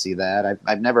 I don't see that.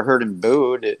 I've never heard him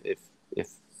booed. If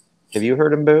have you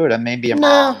heard him booed? Maybe I'm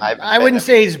wrong. I wouldn't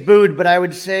say he's booed, but I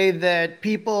would say that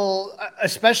people,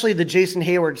 especially the Jason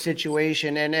Hayward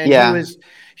situation, and yeah.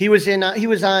 he was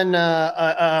on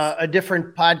a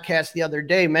different podcast the other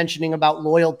day mentioning about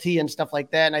loyalty and stuff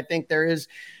like that. And I think there is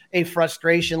a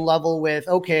frustration level with,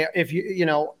 okay, if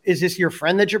is this your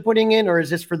friend that you're putting in, or is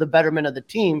this for the betterment of the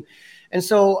team? And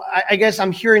so I guess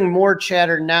I'm hearing more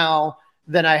chatter now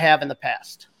than I have in the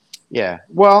past. Yeah.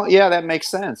 Well, yeah, that makes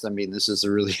sense. I mean, this is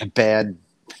a really bad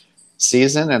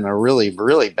season and a really,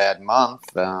 really bad month.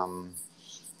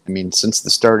 Since the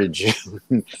start of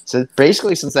June, so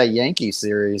basically since that Yankee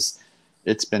series,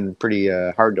 it's been pretty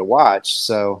hard to watch.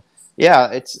 So, yeah,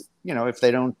 it's, if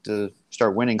they don't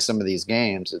start winning some of these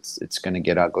games, it's going to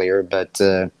get uglier. But,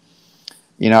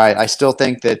 I still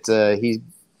think that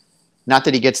not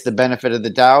that he gets the benefit of the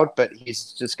doubt, but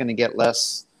he's just going to get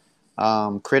less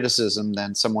criticism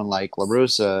than someone like La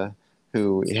Russa,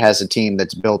 who has a team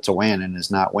that's built to win and is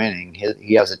not winning.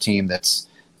 He has a team that's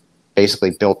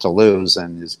basically built to lose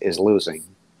and is losing.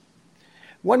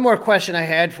 One more question I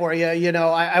had for you.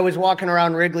 I was walking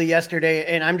around Wrigley yesterday,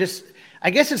 and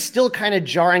I guess it's still kind of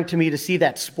jarring to me to see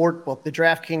that sport book, the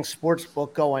DraftKings sports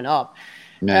book, going up.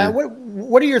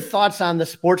 What are your thoughts on the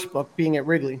sports book being at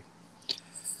Wrigley?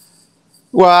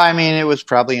 Well, it was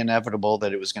probably inevitable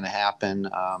that it was going to happen.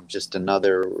 Just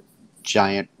another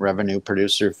giant revenue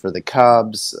producer for the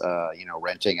Cubs,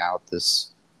 renting out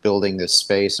this building, this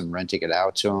space, and renting it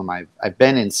out to them. I've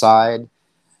been inside,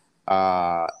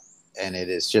 and it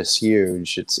is just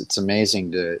huge. It's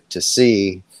amazing to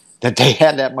see that they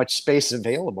had that much space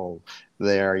available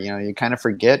there. You kind of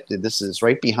forget that this is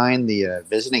right behind the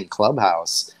visiting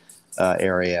clubhouse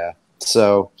area.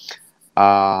 So.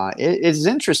 It's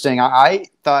interesting. I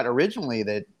thought originally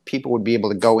that people would be able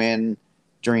to go in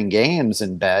during games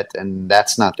and bet, and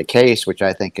that's not the case, which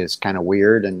I think is kind of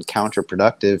weird and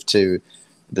counterproductive to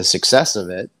the success of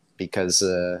it. Because,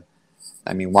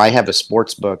 why have a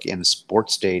sports book in a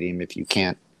sports stadium if you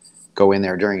can't go in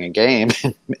there during a game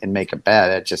and make a bet?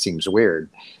 That just seems weird.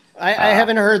 I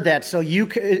haven't heard that. So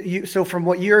so from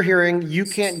what you're hearing, you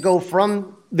can't go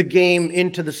from the game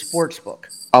into the sports book.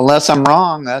 Unless I'm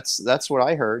wrong, that's what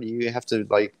I heard. You have to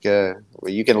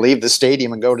you can leave the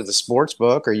stadium and go to the sports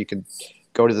book, or you could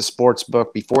go to the sports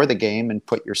book before the game and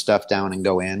put your stuff down and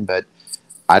go in. But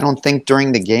I don't think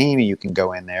during the game you can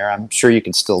go in there. I'm sure you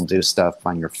can still do stuff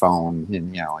on your phone,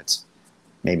 and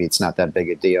maybe it's not that big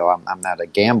a deal. I'm not a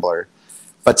gambler,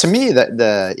 but to me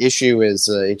the issue is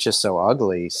it's just so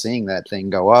ugly seeing that thing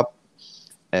go up,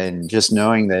 and just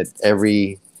knowing that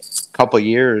every couple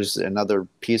years another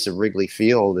piece of Wrigley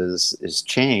Field is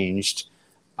changed.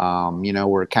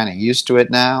 We're kind of used to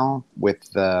it now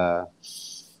with the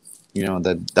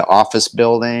office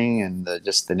building, and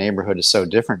the neighborhood is so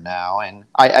different now. And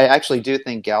I actually do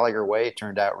think Gallagher Way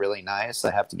turned out really nice.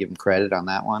 I have to give him credit on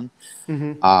that one.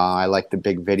 Mm-hmm. I like the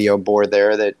big video board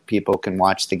there that people can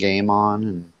watch the game on,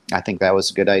 and I think that was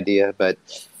a good idea. But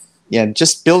yeah,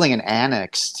 just building an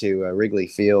annex to Wrigley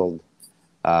Field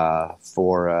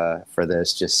for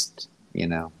this, just I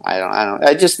don't.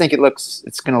 I just think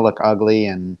it's going to look ugly,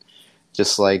 and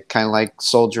just kind of like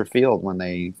Soldier Field when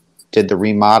they did the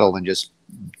remodel and just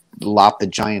lopped the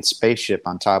giant spaceship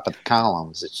on top of the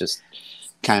columns. It's just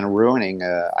kind of ruining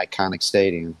an iconic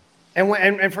stadium.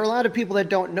 And for a lot of people that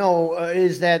don't know,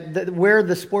 is that where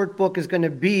the sport book is going to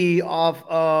be off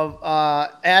of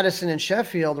Addison and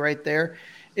Sheffield, right there,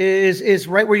 is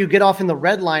right where you get off in the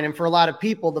red line. And for a lot of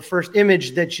people, the first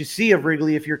image that you see of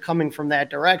Wrigley, if you're coming from that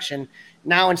direction,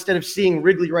 now instead of seeing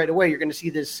Wrigley right away, you're going to see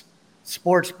this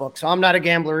sports book. So I'm not a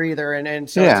gambler either, and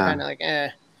so it's kind of like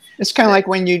It's kind of like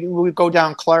when you go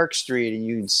down Clark Street and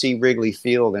you see Wrigley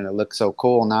Field and it looks so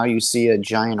cool. Now you see a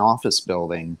giant office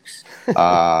building,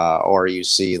 or you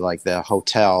see like the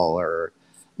hotel, or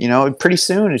pretty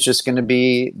soon it's just going to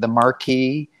be the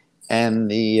marquee and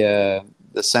the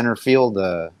center field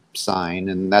sign,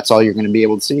 and that's all you're going to be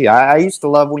able to see. I used to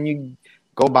love when you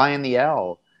go by in the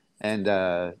L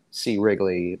and see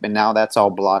Wrigley, but now that's all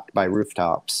blocked by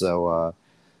rooftops. So.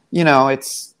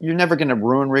 You're never going to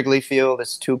ruin Wrigley Field.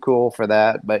 It's too cool for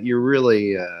that, but you're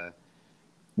really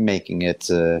making it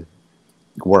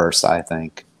worse, I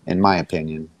think, in my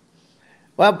opinion.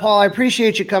 Well, Paul, I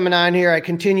appreciate you coming on here. I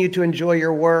continue to enjoy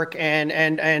your work, and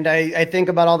I think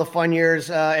about all the fun years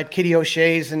at Kitty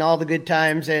O'Shea's and all the good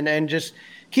times, and just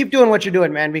keep doing what you're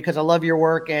doing, man, because I love your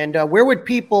work. And where would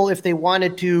people, if they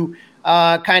wanted to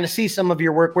kind of see some of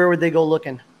your work, where would they go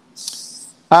looking?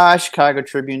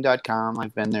 ChicagoTribune.com.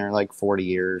 I've been there like 40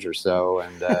 years or so.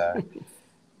 And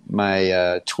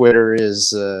my Twitter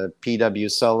is PW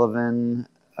Sullivan.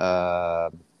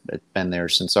 I've been there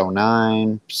since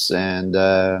 2009. And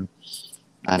I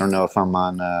don't know if I'm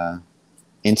on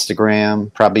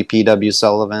Instagram, probably PW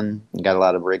Sullivan. Got a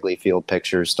lot of Wrigley Field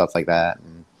pictures, stuff like that.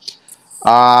 And,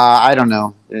 I don't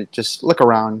know. Just look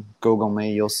around, Google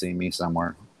me, you'll see me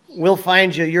somewhere. We'll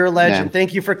find you. You're a legend. Yeah.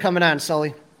 Thank you for coming on,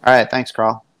 Sully. All right, thanks,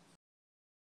 Carl.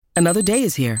 Another day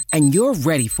is here, and you're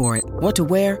ready for it. What to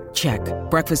wear? Check.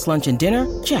 Breakfast, lunch, and dinner?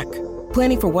 Check.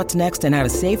 Planning for what's next and how to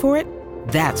save for it?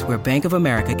 That's where Bank of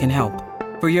America can help.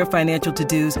 For your financial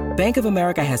to-dos, Bank of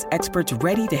America has experts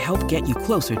ready to help get you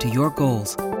closer to your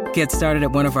goals. Get started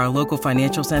at one of our local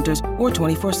financial centers or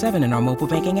 24/7 in our mobile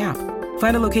banking app.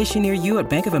 Find a location near you at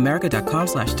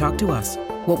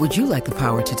bankofamerica.com/talktous. What would you like the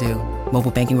power to do?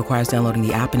 Mobile banking requires downloading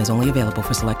the app and is only available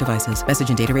for select devices. Message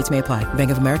and data rates may apply.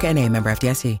 Bank of America N.A., member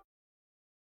FDIC.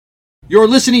 You're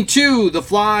listening to the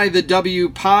Fly the W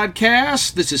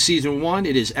podcast. This is season 1.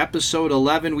 It is episode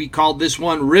 11. We called this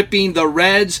one Rippin the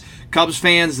Reds. Cubs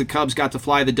fans, the Cubs got to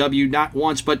fly the W not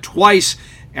once but twice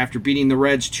after beating the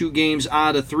Reds 2 games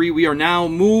out of 3. We are now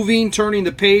turning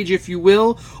the page, if you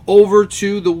will, over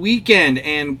to the weekend.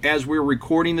 And as we're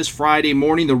recording this Friday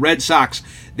morning, the Red Sox,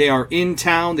 they are in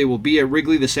town. They will be at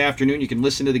Wrigley this afternoon. You can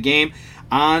listen to the game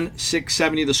on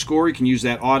 670 The Score. You can use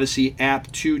that Odyssey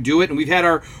app to do it. And we've had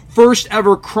our first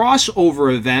ever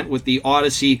crossover event with the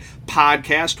Odyssey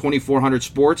podcast, 2400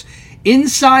 Sports.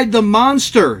 Inside the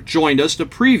Monster joined us to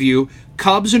preview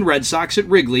Cubs and Red Sox at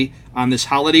Wrigley on this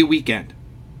holiday weekend.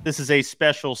 This is a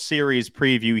special series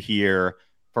preview here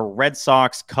for Red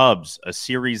Sox Cubs, a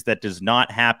series that does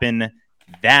not happen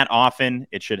that often.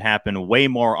 It should happen way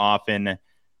more often.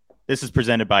 This is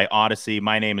presented by Odyssey.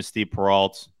 My name is Steve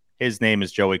Peralt. His name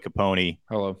is Joey Capone.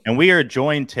 Hello. And we are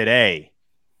joined today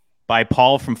by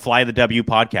Paul from Fly the W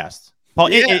podcast. Paul,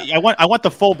 I want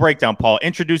the full breakdown, Paul.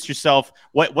 Introduce yourself.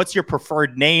 What's your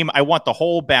preferred name? I want the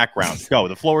whole background. Go.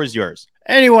 The floor is yours.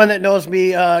 Anyone that knows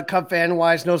me, Cub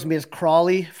fan-wise, knows me as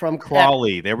Crawley from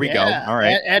Crawley. There we go. All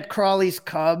right. At Crawley's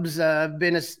Cubs. I've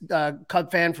been a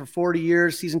Cub fan for 40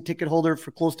 years, season ticket holder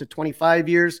for close to 25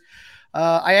 years.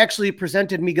 I actually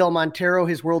presented Miguel Montero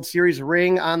his World Series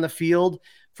ring on the field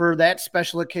for that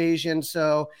special occasion.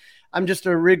 So I'm just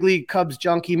a Wrigley Cubs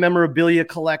junkie, memorabilia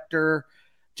collector.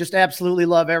 Just absolutely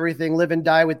love everything, live and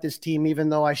die with this team, even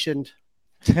though I shouldn't.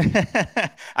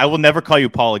 I will never call you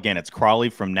Paul again. It's Crawley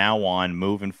from now on,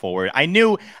 moving forward. I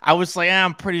was like,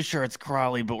 I'm pretty sure it's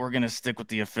Crawley, but we're going to stick with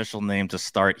the official name to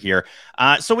start here.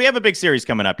 So we have a big series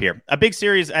coming up here. A big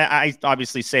series. I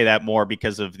obviously say that more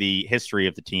because of the history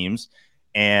of the teams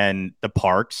and the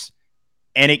parks.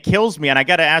 And it kills me. And I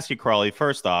got to ask you, Crawley,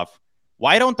 first off,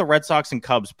 why don't the Red Sox and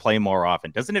Cubs play more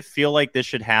often? Doesn't it feel like this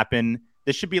should happen?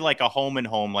 This should be like a home and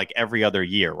home like every other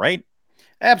year, right?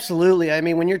 Absolutely. I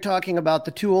mean, when you're talking about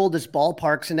the 2 oldest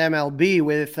ballparks in MLB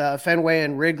with Fenway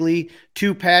and Wrigley,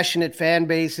 2 passionate fan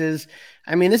bases,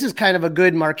 I mean, this is kind of a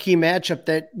good marquee matchup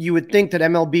that you would think that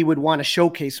MLB would want to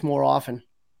showcase more often.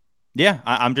 Yeah,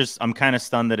 I'm kind of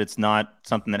stunned that it's not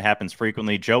something that happens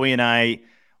frequently. Joey and I,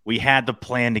 we had the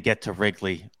plan to get to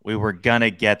Wrigley. We were going to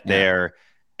get there,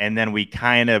 and then we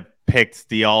kind of picked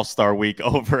the All-Star week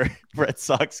over Red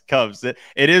Sox Cubs. It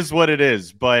is what it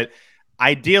is, but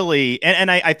ideally,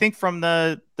 and I think from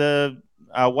the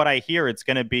what I hear, it's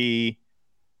going to be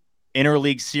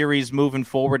interleague series moving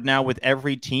forward now with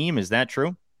every team. Is that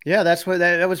true? Yeah, that's what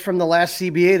that was from the last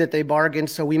CBA that they bargained.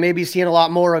 So we may be seeing a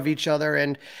lot more of each other.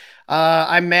 And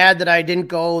I'm mad that I didn't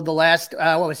go the last,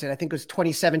 what was it? I think it was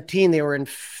 2017. They were in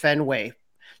Fenway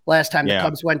last time the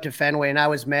Cubs went to Fenway. And I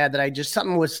was mad that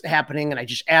something was happening and I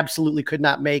just absolutely could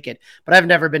not make it. But I've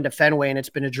never been to Fenway and it's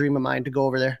been a dream of mine to go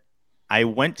over there. I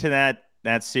went to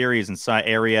that series and saw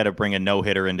Arrieta bring a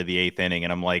no-hitter into the 8th inning.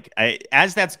 And I'm like,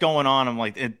 as that's going on, I'm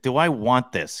like, do I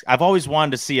want this? I've always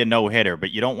wanted to see a no-hitter, but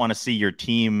you don't want to see your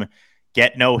team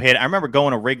get no-hit. I remember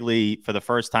going to Wrigley for the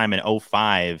first time in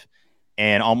 2005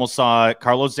 and almost saw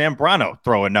Carlos Zambrano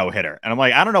throw a no-hitter. And I'm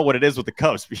like, I don't know what it is with the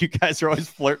Cubs, but you guys are always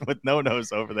flirting with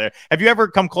no-nos over there. Have you ever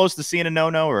come close to seeing a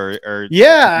no-no? Or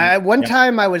Yeah, one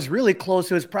time I was really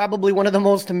close. It was probably one of the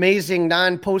most amazing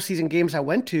non-postseason games I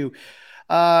went to.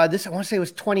 I want to say it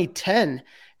was 2010,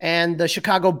 and the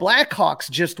Chicago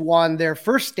Blackhawks just won their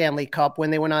first Stanley Cup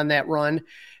when they went on that run.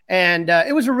 And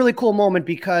it was a really cool moment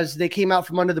because they came out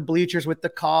from under the bleachers with the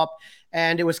cup,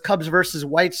 and it was Cubs versus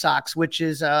White Sox, which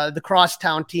is the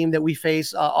crosstown team that we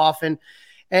face often.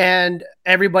 And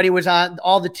everybody was on,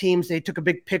 all the teams, they took a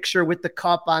big picture with the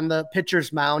cup on the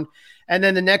pitcher's mound. And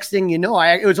then the next thing you know,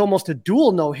 it was almost a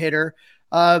dual no-hitter.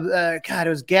 It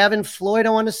was Gavin Floyd, I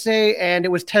want to say, and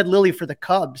it was Ted Lilly for the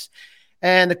Cubs.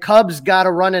 And the Cubs got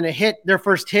a run and a hit, their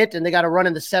first hit, and they got a run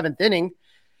in the 7th inning.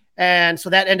 And so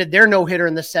that ended their no-hitter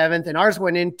in the 7th, and ours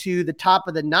went into the top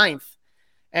of the 9th.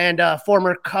 And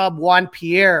former Cub Juan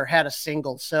Pierre had a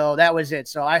single. So that was it.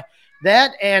 So I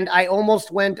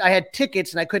almost went, I had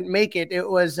tickets and I couldn't make it. It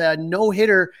was a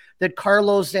no-hitter that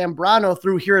Carlos Zambrano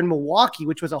threw here in Milwaukee,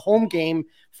 which was a home game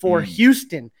for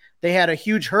Houston. They had a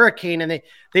huge hurricane and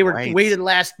they were waited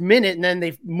last minute and then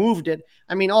they moved it.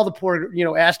 I mean, all the poor,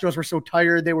 Astros were so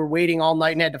tired. They were waiting all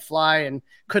night and had to fly and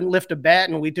couldn't lift a bat,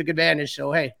 and we took advantage.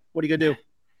 So, hey, what are you going to do?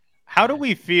 How do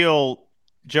we feel,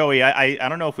 Joey? I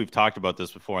don't know if we've talked about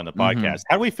this before on the podcast.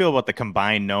 How do we feel about the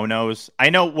combined no-nos? I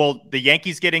know, the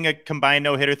Yankees getting a combined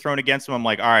no-hitter thrown against them, I'm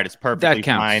like, all right, it's perfectly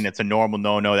fine. It's a normal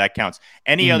no-no. That counts.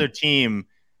 Any other team,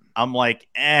 I'm like,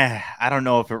 I don't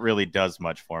know if it really does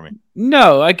much for me.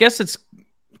 No, I guess it's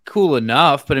cool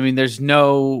enough, but I mean, there's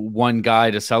no one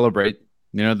guy to celebrate.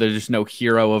 There's just no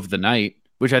hero of the night,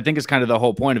 which I think is kind of the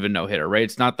whole point of a no-hitter, right?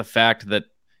 It's not the fact that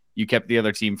you kept the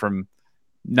other team from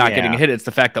not getting a hit. It's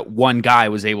the fact that one guy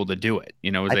was able to do it,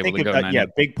 was able to go.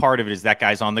 Big part of it is that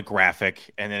guy's on the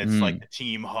graphic, and then it's like the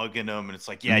team hugging him, and it's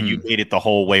like, you made it the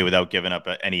whole way without giving up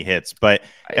any hits. But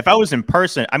if I was in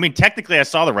person, I mean, technically I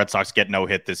saw the Red Sox get no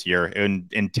hit this year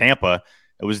in Tampa.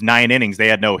 It was 9 innings. They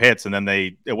had no hits, and then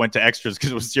it went to extras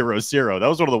because it was 0-0. That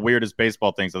was one of the weirdest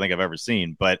baseball things I think I've ever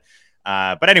seen. But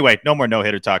anyway, no more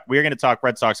no-hitter talk. We're going to talk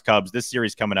Red Sox Cubs. This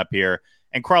series coming up here.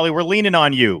 And Crawley, we're leaning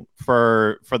on you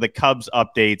for the Cubs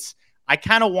updates. I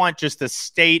kind of want just the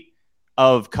state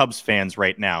of Cubs fans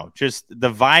right now. Just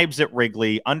the vibes at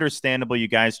Wrigley. Understandable, you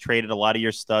guys traded a lot of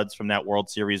your studs from that World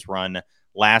Series run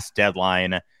last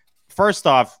deadline. First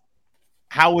off,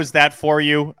 how was that for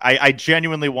you? I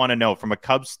genuinely want to know from a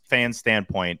Cubs fan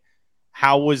standpoint,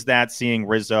 how was that seeing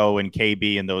Rizzo and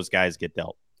KB and those guys get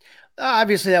dealt?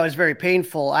 Obviously, that was very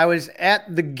painful. I was at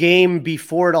the game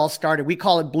before it all started. We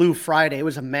call it Blue Friday. It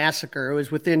was a massacre. It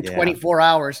was within 24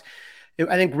 hours.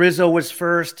 I think Rizzo was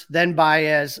first, then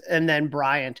Baez, and then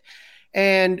Bryant.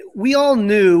 And we all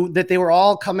knew that they were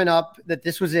all coming up, that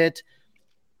this was it.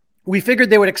 We figured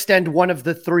they would extend one of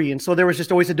the three. And so there was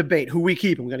just always a debate. Who we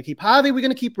keep? We're going to keep Javi. We're going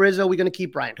to keep Rizzo. We're going to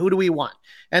keep Bryant. Who do we want?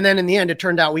 And then in the end, it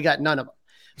turned out we got none of them.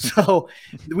 So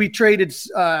we traded,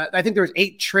 I think there was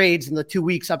 8 trades in the 2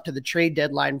 weeks up to the trade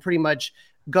deadline, pretty much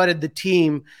gutted the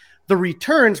team. The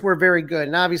returns were very good.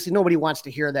 And obviously nobody wants to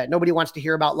hear that. Nobody wants to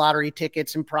hear about lottery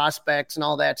tickets and prospects and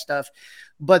all that stuff.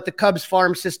 But the Cubs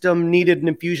farm system needed an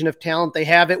infusion of talent. They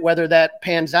have it. Whether that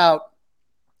pans out,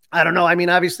 I don't know. I mean,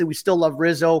 obviously we still love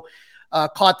Rizzo,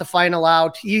 caught the final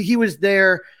out. He was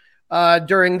there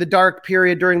during the dark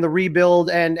period, during the rebuild,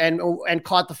 and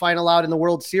caught the final out in the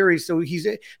World Series. So he's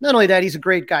not only that, he's a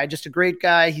great guy, just a great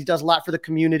guy. He does a lot for the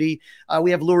community.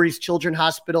 We have Lurie's Children's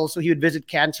Hospital, so he would visit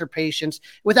cancer patients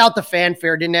without the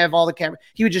fanfare, didn't have all the camera.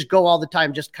 He would just go all the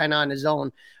time, just kind of on his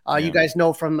own. You guys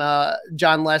know from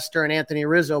John Lester and Anthony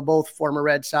Rizzo, both former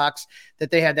Red Sox,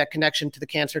 that they had that connection to the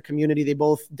cancer community. They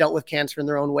both dealt with cancer in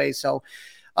their own way. So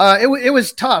it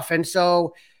was tough. And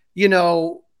so,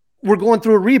 we're going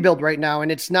through a rebuild right now,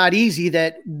 and it's not easy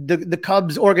that the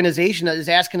Cubs organization is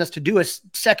asking us to do a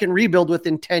second rebuild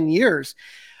within 10 years.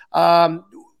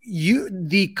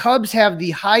 The Cubs have the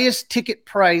highest ticket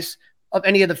price of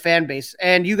any of the fan base.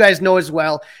 And you guys know as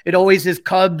well, it always is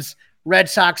Cubs, Red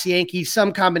Sox, Yankees,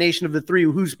 some combination of the three,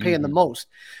 who's paying the most.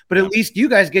 But at least you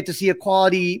guys get to see a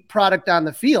quality product on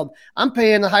the field. I'm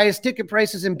paying the highest ticket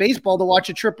prices in baseball to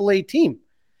watch a AAA team.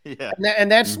 Yeah.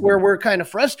 And that's where we're kind of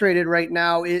frustrated right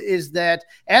now is that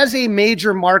as a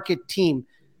major market team,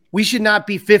 we should not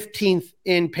be 15th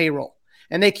in payroll.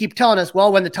 And they keep telling us,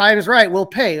 well, when the time is right, we'll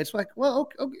pay. It's like, well,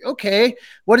 okay.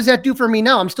 What does that do for me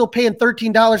now? I'm still paying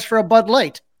 $13 for a Bud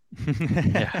Light.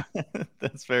 Yeah,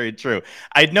 that's very true.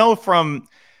 I know from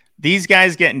these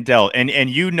guys getting dealt, and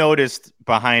you noticed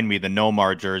behind me the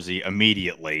Nomar jersey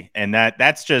immediately, and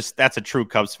that's a true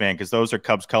Cubs fan because those are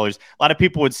Cubs colors. A lot of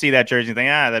people would see that jersey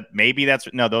and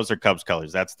think, those are Cubs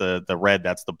colors. That's the red,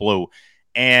 that's the blue.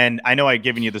 And I know I'd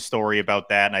given you the story about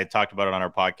that, and I talked about it on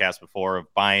our podcast before of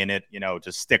buying it,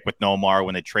 to stick with Nomar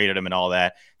when they traded him and all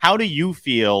that. How do you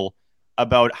feel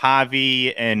about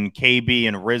Javi and KB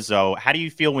and Rizzo? How do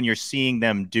you feel when you're seeing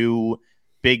them do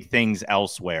big things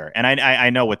elsewhere? And I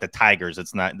know with the Tigers,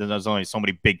 there's only so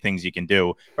many big things you can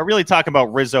do, but really talking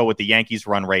about Rizzo with the Yankees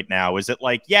run right now, is it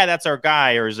like, yeah, that's our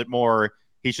guy, or is it more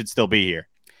he should still be here?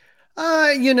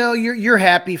 You're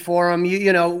happy for him.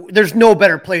 There's no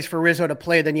better place for Rizzo to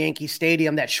play than Yankee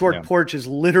Stadium. That short porch is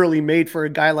literally made for a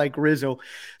guy like Rizzo.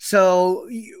 So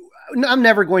I'm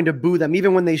never going to boo them,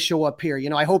 even when they show up here.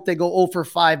 I hope they go 0 for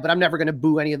 5, but I'm never going to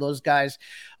boo any of those guys.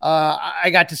 I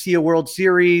got to see a World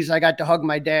Series. I got to hug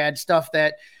my dad, stuff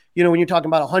that, when you're talking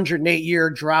about a 108-year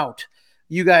drought,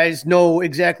 you guys know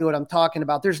exactly what I'm talking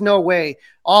about. There's no way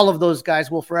all of those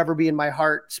guys will forever be in my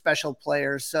heart, special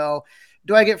players. So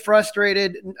do I get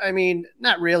frustrated? I mean,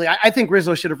 not really. I think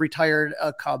Rizzo should have retired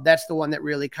a Cub. That's the one that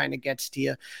really kind of gets to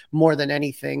you more than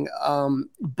anything.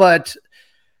 But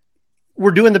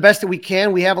we're doing the best that we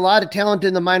can. We have a lot of talent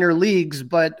in the minor leagues,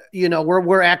 but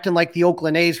we're acting like the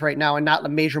Oakland A's right now and not a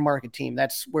major market team.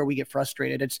 That's where we get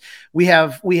frustrated. We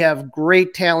have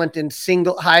great talent in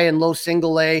high and low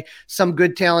single A, some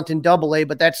good talent in double A,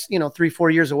 but that's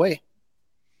 3-4 years away.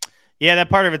 Yeah,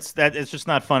 that part of it's just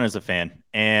not fun as a fan.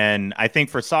 And I think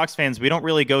for Sox fans, we don't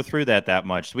really go through that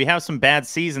much. We have some bad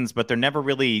seasons, but they're never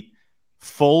really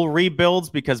full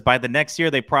rebuilds because by the next year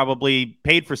they probably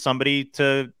paid for somebody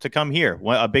to come here,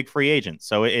 a big free agent.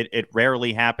 So it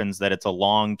rarely happens that it's a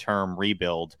long-term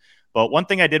rebuild. But one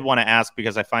thing I did want to ask,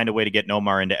 because I find a way to get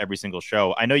Nomar into every single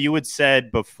show. I know you had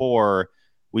said before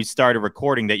we started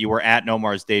recording that you were at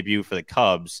Nomar's debut for the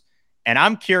Cubs. And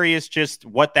I'm curious just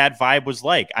what that vibe was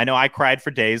like. I know I cried for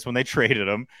days when they traded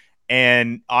him.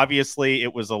 And obviously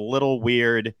it was a little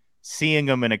weird seeing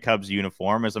him in a Cubs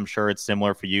uniform, as I'm sure it's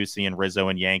similar for you seeing Rizzo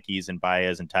and Yankees and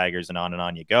Baez and Tigers and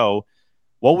on you go.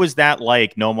 What was that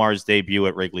like, Nomar's debut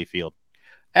at Wrigley Field?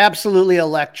 Absolutely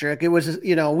electric. It was,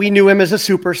 we knew him as a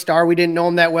superstar. We didn't know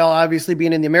him that well, obviously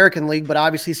being in the American League, but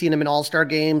obviously seeing him in all-star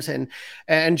games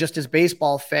and just as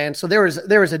baseball fans. So there was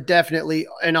a definitely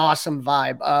an awesome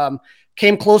vibe.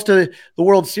 Came close to the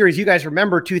World Series. You guys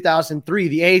remember 2003,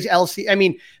 the A's LC. I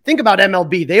mean, think about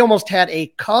MLB. They almost had a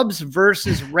Cubs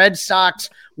versus Red Sox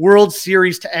World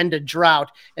Series to end a drought.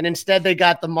 And instead they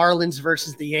got the Marlins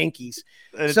versus the Yankees.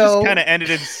 It just kind of ended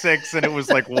in 6, and it was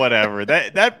like, whatever.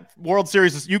 That World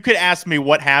Series, you could ask me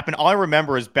what happened. All I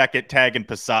remember is Beckett, Tag, and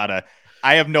Posada.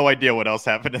 I have no idea what else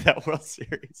happened in that World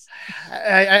Series.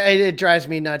 It drives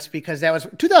me nuts because that was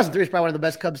 2003 is probably one of the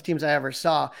best Cubs teams I ever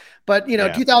saw. But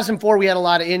 2004 we had a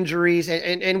lot of injuries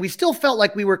and we still felt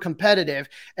like we were competitive.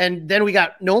 And then we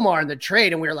got Nomar in the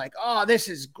trade and we were like, oh, this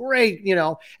is great,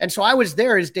 And so I was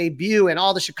there his debut and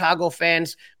all the Chicago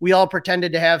fans, we all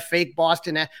pretended to have fake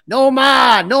Boston.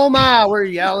 Nomar, we're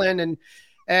yelling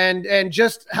and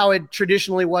just how it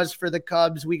traditionally was for the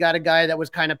Cubs. We got a guy that was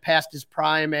kind of past his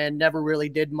prime and never really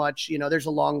did much. There's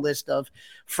a long list of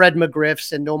Fred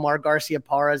McGriffs and Nomar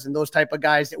Garciaparras and those type of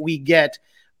guys that we get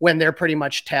when they're pretty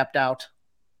much tapped out.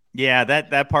 Yeah,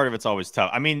 that part of it's always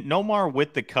tough. I mean, Nomar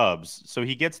with the Cubs, so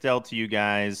he gets dealt to you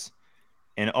guys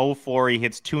in 2004. He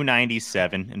hits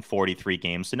 297 in 43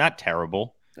 games, so not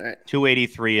terrible. All right.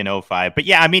 283 in 2005. But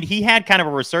yeah, I mean, he had kind of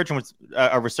a resurgence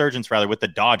with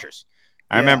the Dodgers.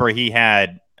 I remember he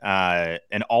had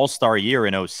an all-star year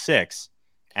in 2006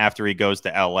 after he goes to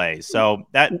LA. So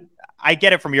that I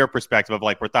get it from your perspective of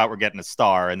like, we thought we're getting a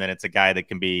star, and then it's a guy that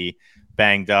can be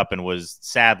banged up and was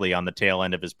sadly on the tail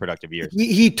end of his productive years.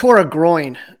 He tore a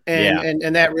groin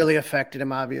and that really affected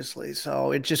him, obviously. So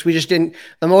we just didn't,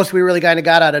 the most we really kind of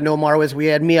got out of Nomar was we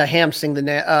had Mia Hamm sing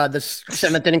the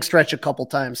seventh inning stretch a couple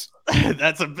times.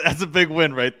 That's a big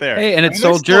win right there. Hey, and it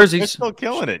sold jerseys. They're still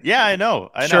killing it. Yeah, I know.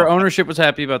 Sure, ownership was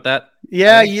happy about that.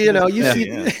 Yeah,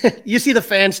 you see the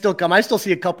fans still come. I still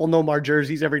see a couple Nomar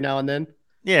jerseys every now and then.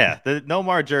 Yeah, the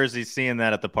Nomar jersey, seeing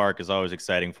that at the park is always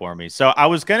exciting for me. So I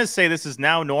was going to say this is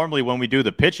now normally when we do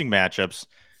the pitching matchups,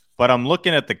 but I'm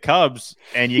looking at the Cubs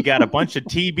and you got a bunch of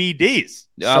TBDs.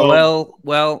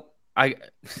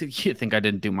 You think I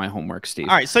didn't do my homework, Steve?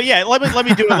 All right, so yeah, let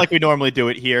me do it like we normally do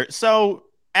it here. So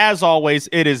as always,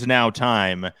 it is now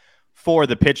time for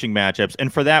the pitching matchups,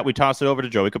 and for that we toss it over to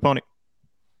Joey Capone.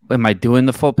 Am I doing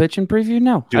the full pitching preview?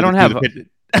 No, I don't have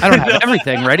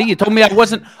everything ready. You told me I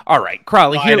wasn't. All right,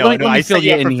 Crawley. Here, let me fill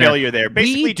you in here. Failure there.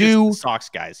 Basically, we do Sox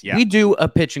guys. Yeah, we do a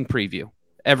pitching preview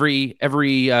every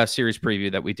series preview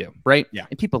that we do, right? Yeah,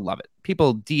 and people love it.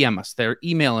 People DM us. They're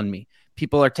emailing me.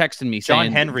 People are texting me. John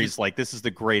saying, Henry's like, this is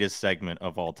the greatest segment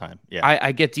of all time. Yeah,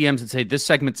 I get DMs and say this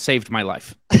segment saved my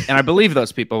life, and I believe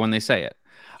those people when they say it.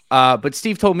 But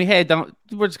Steve told me, hey,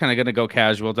 we're just kind of going to go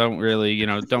casual. Don't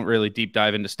really deep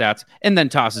dive into stats, and then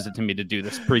tosses it to me to do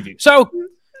this preview. So.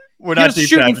 We're not deep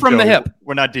shooting diving, from the hip.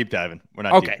 We're not deep diving. Deep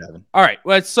diving. All right.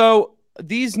 Well, so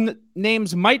these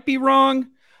names might be wrong.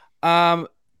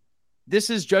 This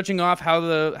is judging off how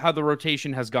the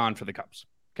rotation has gone for the Cubs.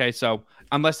 Okay, so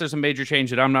unless there's a major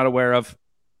change that I'm not aware of,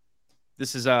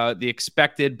 This is the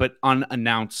expected but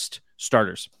unannounced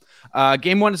starters.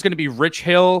 Game 1 is going to be Rich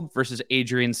Hill versus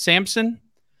Adrian Sampson.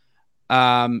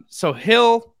 So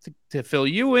Hill, to fill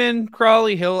you in,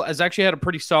 Crawley, Hill has actually had a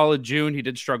pretty solid June. He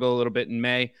did struggle a little bit in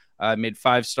May. Made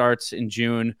 5 starts in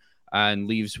June and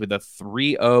leaves with a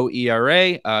 3.0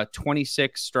 ERA,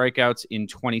 26 strikeouts in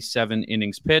 27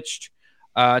 innings pitched.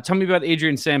 Tell me about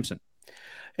Adrian Sampson.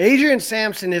 Adrian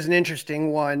Sampson is an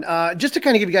interesting one. Just to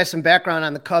kind of give you guys some background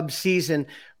on the Cubs season,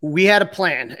 we had a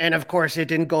plan, and of course it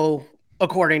didn't go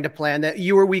according to plan.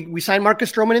 We signed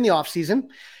Marcus Stroman in the offseason,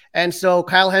 and so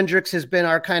Kyle Hendricks has been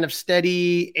our kind of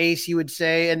steady ace, you would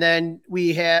say, and then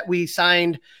we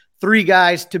signed 3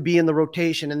 guys to be in the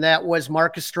rotation, and that was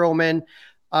Marcus Stroman,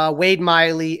 Wade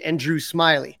Miley, and Drew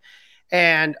Smyly.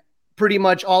 And pretty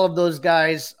much all of those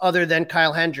guys, other than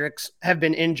Kyle Hendricks, have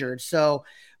been injured. So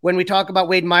when we talk about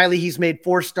Wade Miley, he's made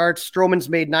 4 starts. Stroman's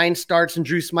made 9 starts, and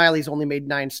Drew Smyly's only made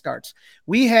 9 starts.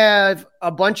 We have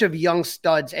a bunch of young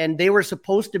studs, and they were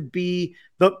supposed to be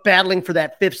battling for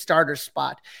that 5th starter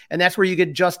spot. And that's where you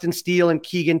get Justin Steele and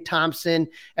Keegan Thompson.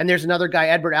 And there's another guy,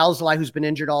 Edward Alzolay, who's been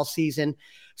injured all season.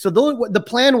 So the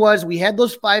plan was we had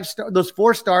those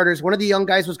 4 starters. One of the young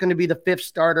guys was going to be the 5th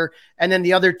starter, and then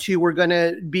the other 2 were going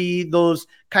to be those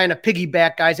kind of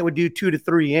piggyback guys that would do 2 to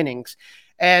 3 innings.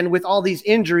 And with all these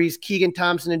injuries, Keegan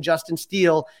Thompson and Justin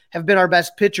Steele have been our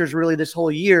best pitchers really this whole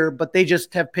year, but they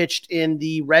just have pitched in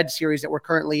the Red Series that we're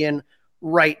currently in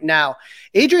right now.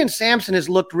 Adrian Sampson has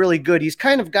looked really good. He's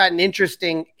kind of got an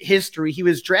interesting history. He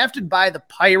was drafted by the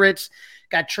Pirates,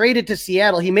 got traded to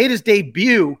Seattle. He made his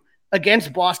debut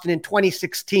against Boston in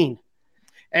 2016.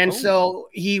 And so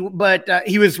he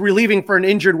was relieving for an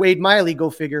injured Wade Miley, go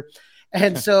figure.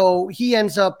 And so he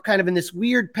ends up kind of in this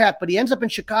weird path, but he ends up in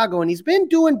Chicago, and he's been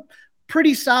doing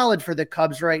pretty solid for the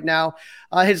Cubs right now.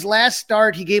 His last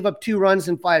start, he gave up 2 runs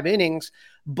in 5 innings,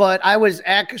 but I was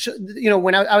actually,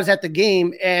 when I was at the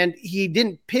game, and he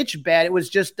didn't pitch bad. It was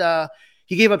just,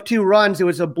 he gave up 2 runs. It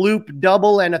was a bloop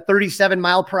double and a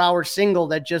 37-mile-per-hour single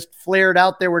that just flared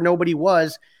out there where nobody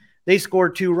was. They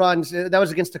scored 2 runs. That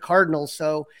was against the Cardinals.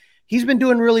 So he's been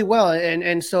doing really well.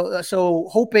 And so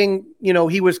hoping,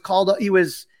 he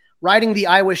was riding the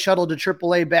Iowa shuttle to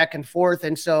AAA back and forth.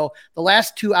 And so the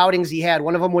last 2 outings he had,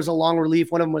 one of them was a long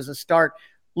relief, one of them was a start,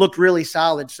 looked really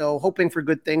solid. So hoping for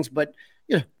good things, but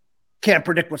can't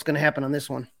predict what's going to happen on this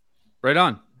one. Right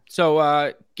on.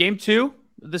 So game 2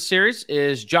 of the series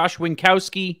is Josh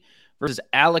Winkowski versus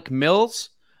Alec Mills.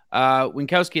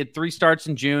 Winkowski had 3 starts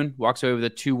in June, walks away with a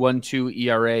 2.12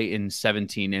 ERA in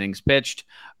 17 innings pitched.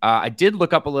 I did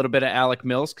look up a little bit of Alec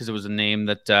Mills because it was a name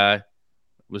that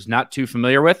was not too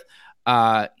familiar with.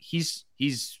 He's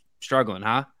struggling,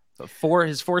 huh? His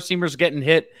 4-seamers getting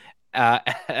hit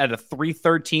at a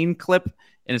 313 clip,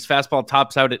 and his fastball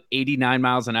tops out at 89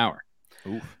 miles an hour.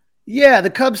 Oof. Yeah, the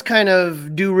Cubs kind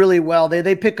of do really well.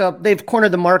 They've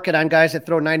cornered the market on guys that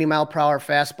throw 90-mile-per-hour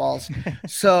fastballs.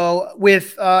 So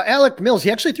with Alec Mills,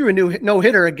 he actually threw a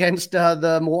no-hitter against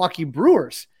the Milwaukee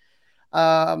Brewers.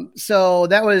 So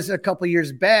that was a couple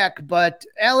years back, but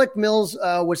Alec Mills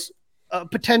was a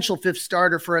potential 5th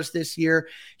starter for us this year.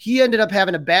 He ended up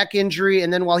having a back injury,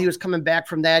 and then while he was coming back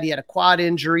from that, he had a quad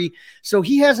injury. So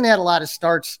he hasn't had a lot of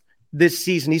starts this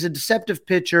season. He's a deceptive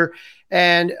pitcher,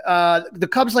 and the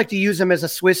Cubs like to use him as a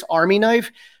Swiss Army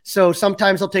knife. So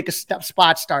sometimes he'll take a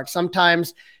spot start.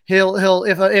 Sometimes he'll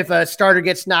if a starter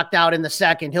gets knocked out in the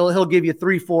second, he'll give you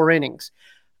 3-4 innings.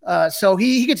 So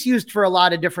he gets used for a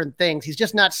lot of different things. He's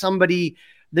just not somebody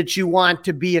that you want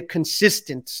to be a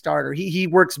consistent starter. He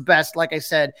works best, like I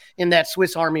said, in that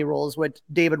Swiss Army role is what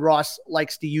David Ross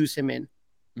likes to use him in.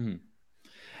 Mm-hmm.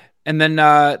 And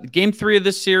then game 3 of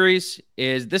this series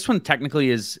this one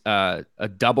technically is a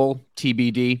double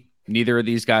TBD. Neither of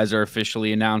these guys are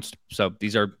officially announced, so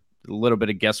these are a little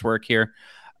bit of guesswork here.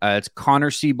 It's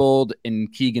Connor Siebold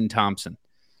and Keegan Thompson.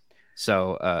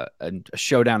 So a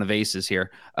showdown of aces here.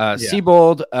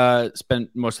 Siebold spent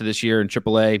most of this year in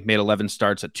AAA, made 11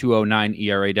 starts at 2.09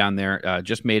 ERA down there.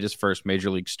 Just made his first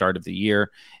major league start of the year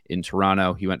in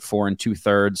Toronto. He went 4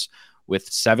 2/3 with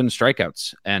 7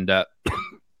 strikeouts and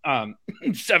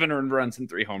 7 earned runs and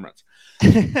 3 home runs.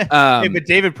 Hey, but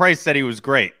David Price said he was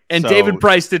great. And David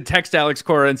Price did text Alex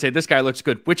Cora and say, this guy looks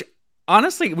good, which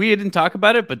honestly, we didn't talk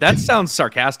about it, but that sounds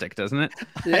sarcastic, doesn't it?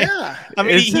 Yeah. I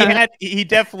mean,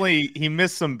 he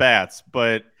missed some bats,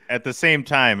 but at the same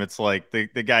time, it's like the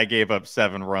guy gave up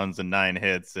 7 runs and 9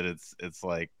 hits, and it's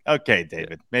like, okay,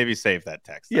 David, maybe save that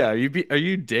text. Yeah, are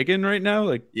you digging right now?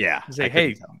 Like, yeah, say,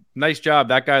 hey, nice job.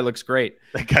 That guy looks great.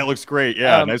 That guy looks great.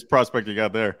 Yeah, nice prospect you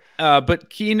got there. But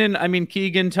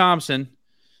Keegan Thompson,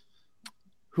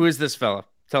 who is this fella?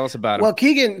 Tell us about him. Well,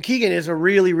 Keegan is a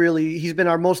really, he's been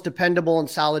our most dependable and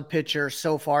solid pitcher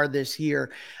so far this year.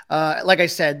 Like I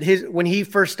said, when he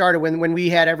first started, when we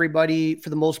had everybody for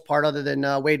the most part, other than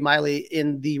Wade Miley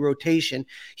in the rotation,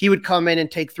 he would come in and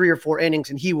take 3 or 4 innings,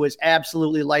 and he was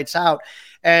absolutely lights out.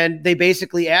 And they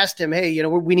basically asked him, hey,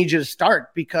 we need you to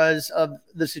start because of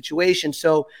the situation.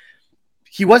 So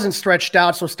he wasn't stretched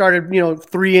out. So started,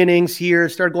 3 innings here,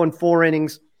 started going 4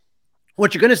 innings.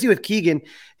 What you're going to see with Keegan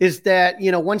is that,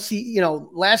 once he,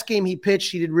 last game he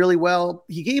pitched, he did really well.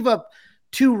 He gave up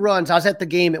 2 runs. I was at the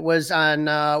game. It was on,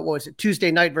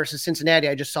 Tuesday night versus Cincinnati.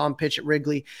 I just saw him pitch at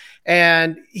Wrigley,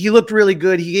 and he looked really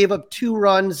good. He gave up 2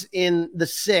 runs in the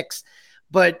 6th,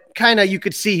 but kind of, you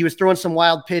could see he was throwing some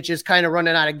wild pitches, kind of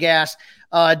running out of gas.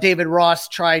 David Ross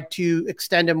tried to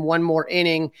extend him 1 more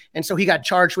inning, and so he got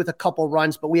charged with a couple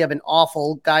runs, but we have an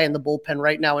awful guy in the bullpen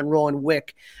right now in Rowan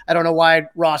Wick. I don't know why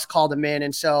Ross called him in,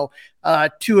 and so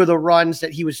 2 of the runs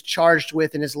that he was charged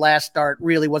with in his last start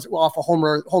really was off a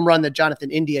home run that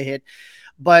Jonathan India hit.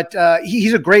 But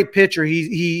he's a great pitcher.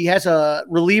 He has a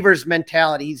reliever's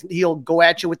mentality. He'll go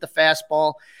at you with the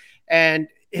fastball, and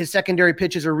his secondary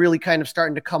pitches are really kind of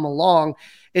starting to come along.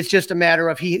 It's just a matter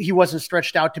of he wasn't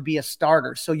stretched out to be a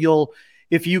starter. So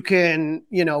if you can,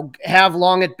 have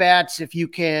long at bats, if you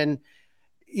can,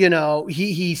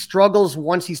 he struggles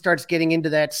once he starts getting into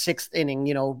that 6th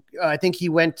inning. I think he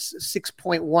went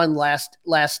 6.1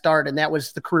 last start, and that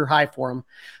was the career high for him.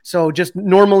 So just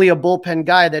normally a bullpen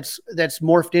guy that's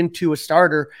morphed into a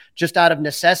starter just out of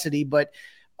necessity. But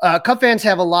Cub fans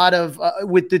have a lot of,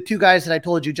 with the 2 guys that I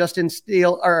told you,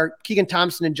 Keegan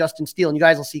Thompson and Justin Steele, and you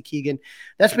guys will see Keegan.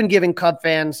 That's been giving Cub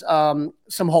fans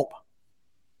some hope,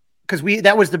 because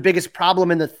that was the biggest problem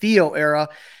in the Theo era,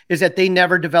 is that they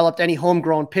never developed any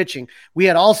homegrown pitching. We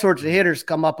had all sorts of hitters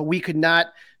come up, but we could not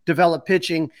develop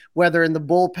pitching, whether in the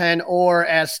bullpen or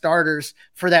as starters,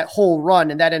 for that whole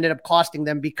run, and that ended up costing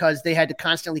them because they had to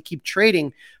constantly keep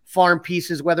trading farm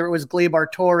pieces, whether it was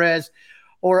Gleyber Torres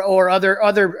or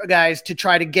other guys, to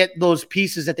try to get those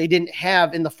pieces that they didn't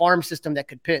have in the farm system that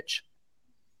could pitch.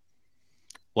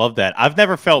 Love that. I've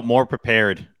never felt more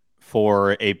prepared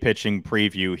for a pitching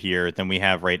preview here than we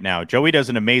have right now. Joey does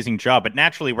an amazing job, but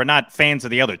naturally we're not fans of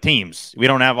the other teams. We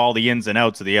don't have all the ins and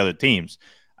outs of the other teams.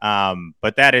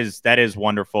 But that is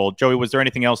wonderful. Joey, was there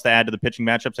anything else to add to the pitching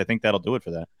matchups? I think that'll do it for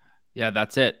that. Yeah,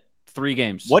 that's it. 3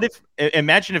 games.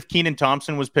 Imagine if Keenan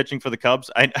Thompson was pitching for the Cubs.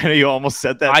 I know you almost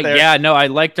said that there. Yeah, no, I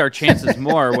liked our chances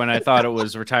more when I thought it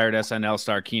was retired SNL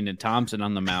star Keenan Thompson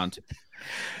on the mound.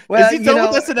 Well, is he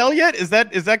done with SNL yet? Is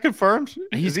that confirmed?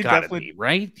 He's got to be,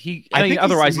 right?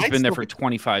 Otherwise he's been there for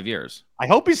 25 years. I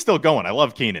hope he's still going. I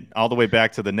love Keenan all the way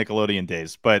back to the Nickelodeon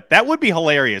days. But that would be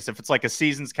hilarious if it's like a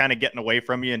season's kind of getting away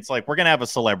from you, and it's like, we're going to have a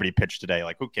celebrity pitch today.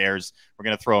 Like, who cares? We're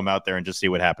going to throw him out there and just see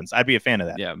what happens. I'd be a fan of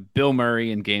that. Yeah, Bill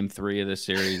Murray in Game 3 of this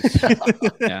series.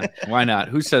 Yeah, why not?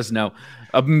 Who says no?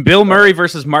 Bill Murray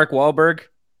versus Mark Wahlberg.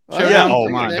 Oh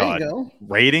my God!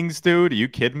 Ratings, dude? Are you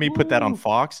kidding me? Put that on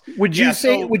Fox. Would you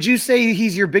say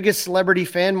he's your biggest celebrity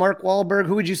fan, Mark Wahlberg?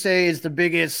 Who would you say is the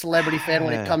biggest celebrity fan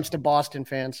when it comes to Boston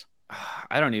fans?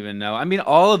 I don't even know. I mean,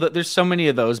 there's so many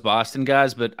of those Boston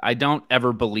guys, but I don't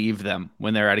ever believe them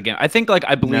when they're at a game. I think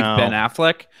I believe Ben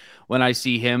Affleck when I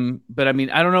see him, but I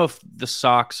mean, I don't know if the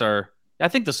Sox are. I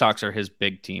think the Sox are his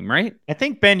big team, right? I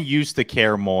think Ben used to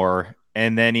care more.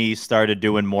 And then he started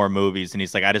doing more movies, and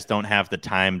he's like, I just don't have the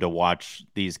time to watch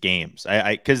these games.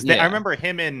 I remember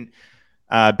him and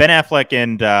Ben Affleck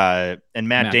and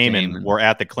Matt Damon were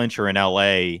at the Clincher in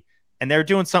L.A., and they were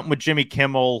doing something with Jimmy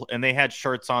Kimmel, and they had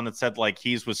shirts on that said, like,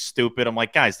 he's was stupid. I'm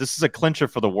like, guys, this is a clincher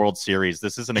for the World Series.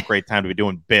 This isn't a great time to be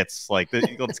doing bits. Like,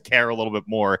 let's care a little bit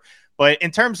more. But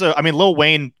in terms of, Lil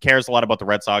Wayne cares a lot about the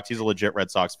Red Sox. He's a legit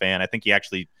Red Sox fan. I think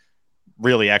he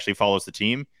really follows the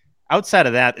team. Outside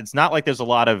of that, it's not like there's a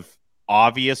lot of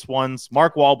obvious ones.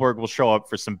 Mark Wahlberg will show up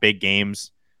for some big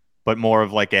games, but more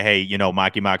of like a, hey,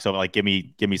 Mocky Mock's over, like, give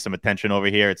me some attention over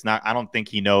here. It's not, I don't think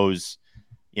he knows,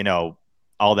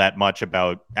 all that much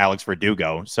about Alex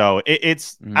Verdugo. So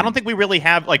it's, I don't think we really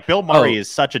have, like, Bill Murray is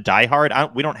such a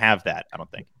diehard. We don't have that, I don't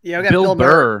think. Yeah, we got Bill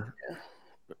Burr.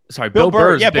 Sorry, Bill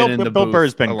Burr's been in the Bill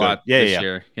Burr's been a good. lot this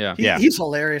year. Yeah. He's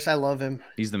hilarious. I love him.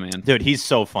 He's the man. Dude, he's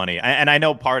so funny. And I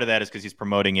know part of that is because he's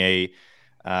promoting a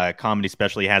comedy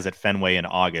special he has at Fenway in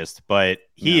August. But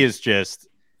he is just,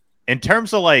 in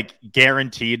terms of, like,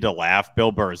 guaranteed to laugh,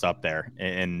 Bill Burr's up there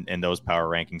in those power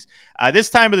rankings. This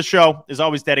time of the show is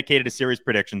always dedicated to series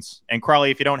predictions. And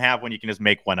Crawley, if you don't have one, you can just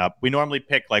make one up. We normally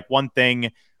pick, like, one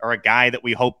thing or a guy that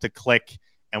we hope to click,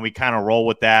 and we kind of roll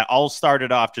with that. I'll start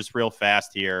it off just real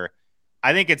fast here.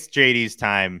 I think it's JD's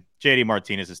time, JD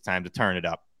Martinez's time to turn it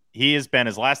up. He has been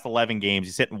his last 11 games.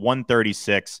 He's hitting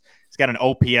 136. He's got an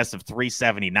OPS of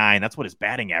 379. That's what his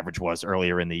batting average was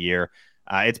earlier in the year.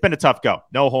 It's been a tough go.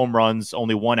 No home runs,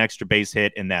 only one extra base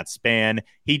hit in that span.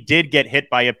 He did get hit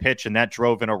by a pitch, and that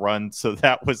drove in a run, so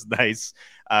that was nice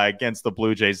against the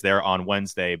Blue Jays there on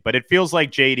Wednesday. But it feels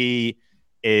like JD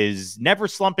is never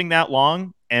slumping that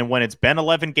long, and when it's been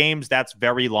 11 games, that's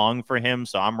very long for him,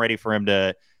 so I'm ready for him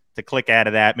to click out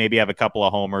of that, maybe have a couple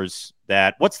of homers.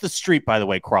 What's the street, by the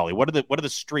way, Crawley? What are the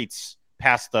streets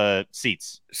past the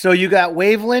seats? So you got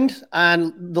Waveland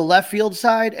on the left field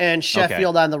side and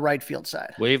Sheffield on the right field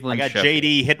side. I got Sheffield.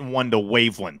 JD hitting one to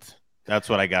Waveland. That's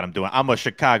what I got him doing. I'm a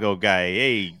Chicago guy.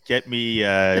 Hey, get me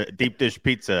deep dish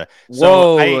pizza.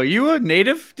 Whoa, are you a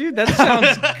native? Dude, that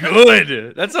sounds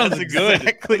good. That sounds That's good.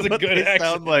 exactly That's a what good they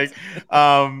sound like.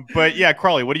 But yeah,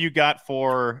 Crawley, what do you got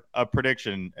for a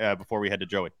prediction before we head to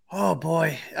Joey? Oh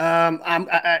boy.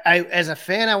 I as a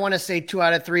fan, I want to say 2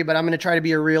 out of 3, but I'm going to try to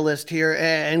be a realist here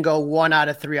and go 1 out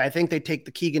of 3. I think they take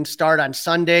the Keegan start on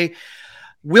Sunday.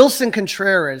 Wilson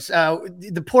Contreras,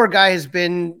 the poor guy has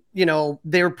been,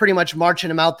 they were pretty much marching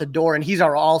him out the door, and he's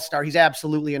our all-star. He's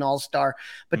absolutely an all-star.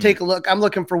 But take a look. I'm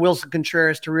looking for Wilson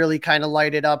Contreras to really kind of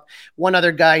light it up. One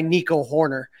other guy, Nico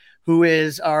Horner, who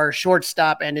is our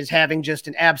shortstop and is having just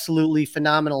an absolutely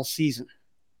phenomenal season.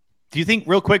 Do you think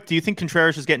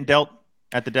Contreras is getting dealt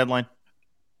at the deadline?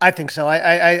 I think so.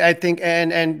 I think,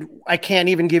 and I can't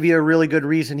even give you a really good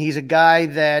reason. He's a guy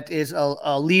that is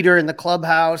a leader in the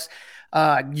clubhouse.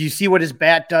 You see what his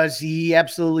bat does. He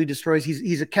absolutely destroys.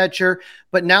 He's a catcher.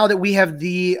 But now that we have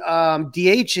the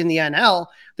DH in the NL,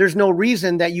 there's no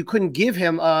reason that you couldn't give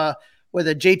him with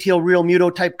a JTL Real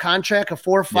Muto type contract of $400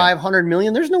 or $500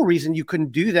 million. There's no reason you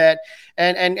couldn't do that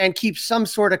and keep some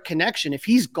sort of connection. If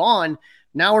he's gone,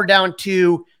 now we're down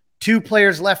to 2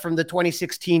 players left from the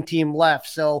 2016 team left.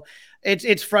 So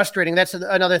it's frustrating. That's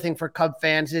another thing for Cub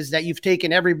fans is that you've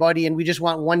taken everybody and we just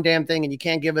want one damn thing and you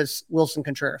can't give us Wilson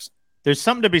Contreras. There's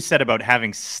something to be said about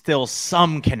having still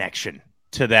some connection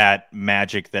to that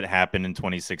magic that happened in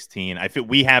 2016. I feel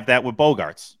we have that with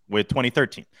Bogarts with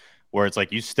 2013, where it's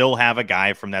like you still have a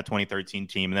guy from that 2013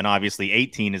 team. And then obviously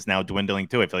 18 is now dwindling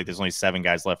too. I feel like there's only 7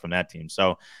 guys left from that team.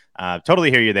 So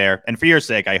totally hear you there. And for your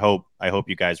sake, I hope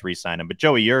you guys re-sign him. But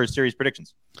Joey, your series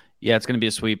predictions. Yeah, it's going to be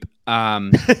a sweep.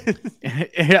 Yeah,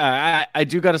 I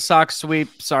do got a Sox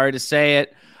sweep. Sorry to say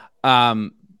it.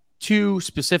 2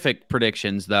 specific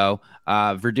predictions, though.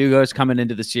 Verdugo is coming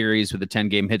into the series with a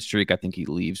 10-game hit streak. I think he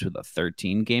leaves with a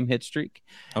 13-game hit streak.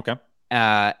 Okay.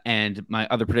 And my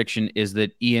other prediction is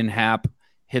that Ian Happ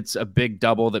hits a big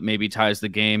double that maybe ties the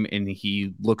game, and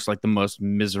he looks like the most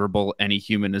miserable any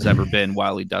human has ever been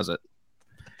while he does it.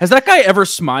 Has that guy ever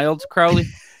smiled, Crowley?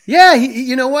 Yeah,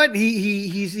 you know what?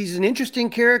 He's an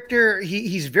interesting character.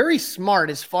 He's very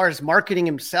smart as far as marketing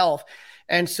himself.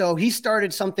 And so he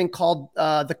started something called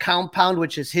The Compound,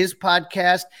 which is his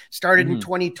podcast, started in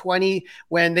 2020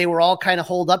 when they were all kind of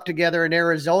holed up together in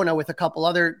Arizona with a couple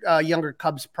other younger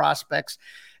Cubs prospects.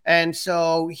 And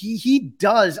so he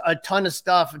does a ton of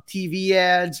stuff, TV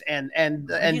ads, and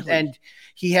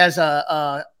he has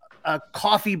a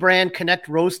coffee brand, Connect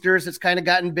Roasters, that's kind of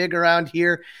gotten big around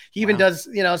here. He even does,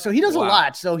 so he does a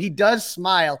lot. So he does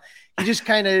smile. He's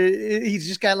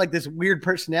just got like this weird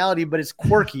personality, but it's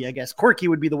quirky, I guess. Quirky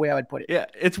would be the way I would put it. Yeah,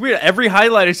 it's weird. Every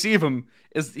highlight I see of him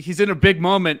is he's in a big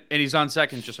moment and he's on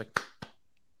second, just like,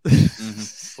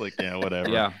 like, yeah, whatever.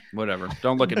 Yeah, whatever.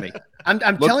 Don't look at me. I'm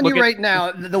telling you right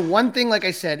now, the one thing, like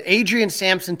I said, Adrian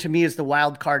Sampson to me is the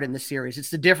wild card in the series. It's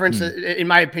the difference, in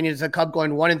my opinion, is a Cub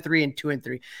going 1-3 and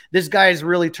 2-3. This guy has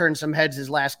really turned some heads his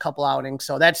last couple outings.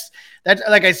 So that's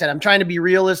like I said, I'm trying to be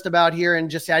realist about here and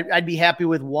just say I'd be happy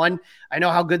with 1. I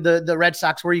know how good the Red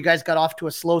Sox were. You guys got off to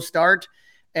a slow start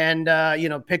and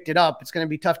picked it up. It's going to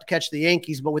be tough to catch the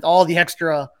Yankees, but with all the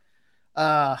extra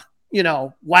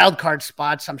wild card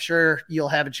spots, I'm sure you'll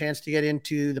have a chance to get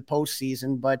into the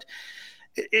postseason, but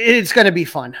it's going to be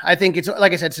fun. I think it's,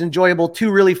 like I said, it's enjoyable.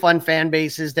 2 really fun fan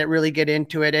bases that really get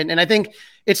into it. And I think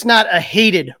it's not a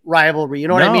hated rivalry. You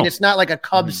know what I mean? It's not like a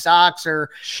Cubs Sox or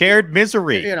shared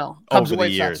misery, Cubs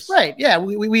White Sox. Right. Yeah.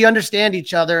 We understand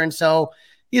each other. And so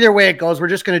either way it goes, we're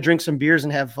just going to drink some beers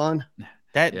and have fun.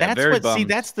 That's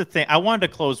the thing. I wanted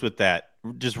to close with that.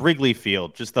 Just Wrigley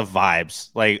Field, just the vibes.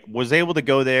 Like, was able to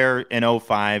go there in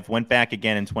 2005, went back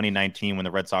again in 2019 when the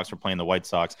Red Sox were playing the White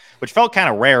Sox, which felt kind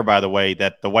of rare, by the way,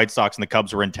 that the White Sox and the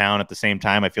Cubs were in town at the same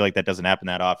time. I feel like that doesn't happen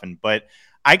that often. But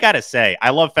I got to say, I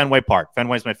love Fenway Park.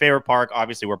 Fenway's my favorite park.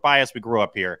 Obviously, we're biased. We grew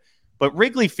up here. But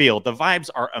Wrigley Field, the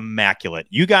vibes are immaculate.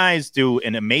 You guys do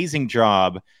an amazing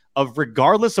job of,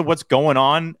 regardless of what's going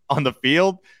on the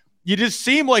field, you just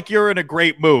seem like you're in a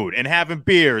great mood and having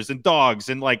beers and dogs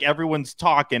and like everyone's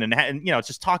talking and it's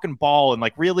just talking ball and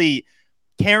like really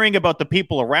caring about the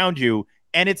people around you.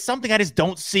 And it's something I just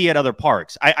don't see at other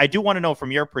parks. I do want to know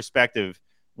from your perspective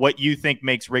what you think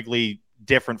makes Wrigley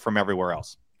different from everywhere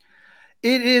else.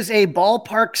 It is a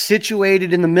ballpark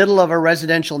situated in the middle of a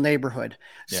residential neighborhood.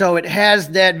 Yeah. So it has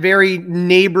that very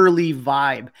neighborly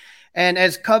vibe. And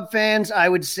as Cub fans, I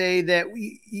would say that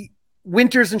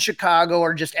winters in Chicago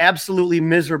are just absolutely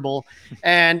miserable.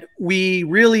 And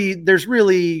there's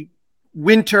really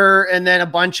winter and then a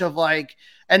bunch of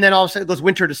and then all of a sudden it goes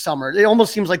winter to summer. It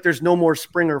almost seems like there's no more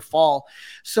spring or fall.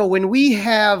 So when we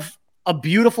have a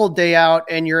beautiful day out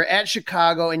and you're at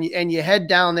Chicago and you head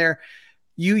down there,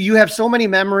 you have so many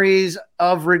memories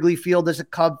of Wrigley Field as a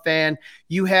Cub fan.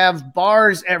 You have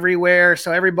bars everywhere.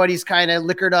 So everybody's kind of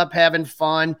liquored up, having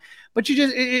fun. But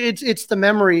it's the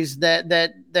memories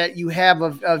that you have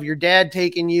of your dad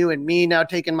taking you and me now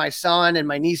taking my son and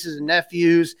my nieces and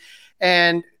nephews.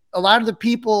 And a lot of the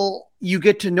people you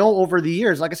get to know over the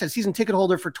years. Like I said, season ticket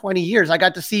holder for 20 years.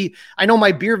 I know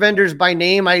my beer vendors by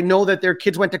name. I know that their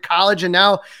kids went to college and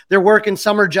now they're working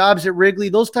summer jobs at Wrigley,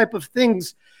 those type of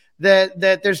things that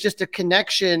there's just a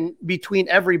connection between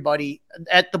everybody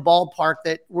at the ballpark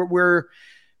that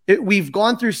we've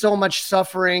gone through so much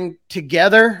suffering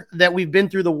together that we've been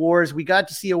through the wars. We got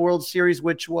to see a World Series,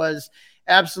 which was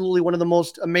absolutely one of the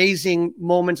most amazing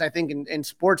moments, I think, in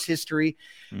sports history.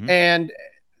 Mm-hmm. And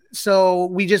so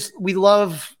we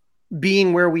love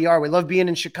being where we are. We love being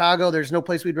in Chicago. There's no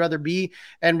place we'd rather be.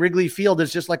 And Wrigley Field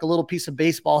is just like a little piece of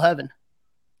baseball heaven.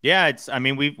 Yeah,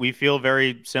 we feel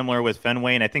very similar with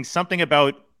Fenway. And I think something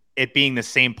about it being the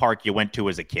same park you went to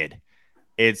as a kid.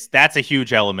 That's a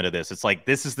huge element of this. It's like,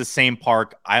 this is the same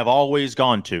park I've always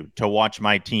gone to watch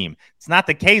my team. It's not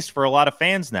the case for a lot of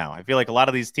fans now. I feel like a lot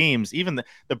of these teams, even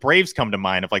the Braves come to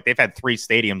mind of they've had 3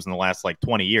 stadiums in the last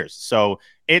 20 years. So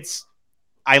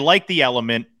I like the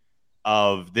element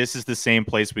of this is the same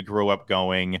place we grew up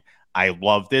going. I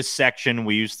love this section.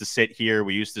 We used to sit here.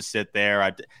 We used to sit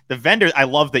there. The vendors, I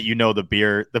love that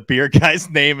the beer guy's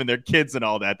name and their kids and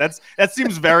all that. That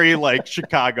seems very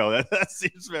Chicago. That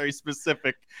seems very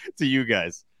specific to you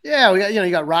guys. Yeah,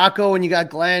 you got Rocco and you got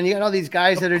Glenn. You got all these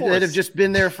guys that have just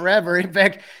been there forever. In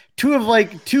fact,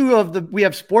 we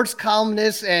have sports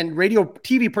columnists and radio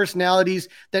TV personalities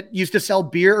that used to sell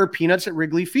beer or peanuts at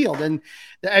Wrigley Field. And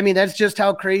I mean, that's just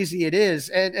how crazy it is.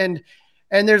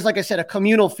 And there's, like I said, a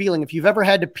communal feeling. If you've ever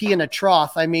had to pee in a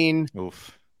trough, I mean,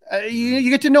 you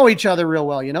get to know each other real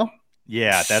well,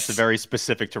 Yeah, that's a very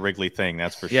specific to Wrigley thing.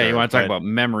 That's for sure. Yeah, you want to talk about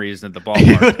memories at the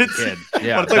ballpark as a kid.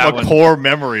 Yeah, about core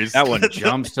memories. That one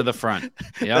jumps to the front.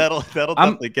 Yeah, that'll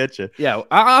definitely get you. Yeah,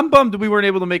 I'm bummed we weren't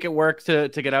able to make it work to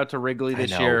get out to Wrigley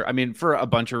this year. I mean, for a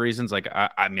bunch of reasons.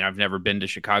 I've never been to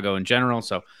Chicago in general,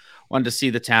 so wanted to see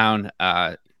the town.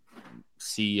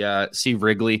 See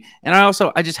Wrigley. And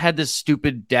I just had this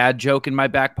stupid dad joke in my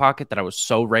back pocket that I was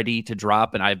so ready to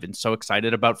drop and I've been so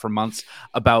excited about for months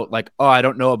about I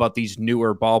don't know about these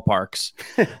newer ballparks.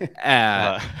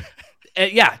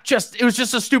 It was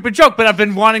just a stupid joke, but I've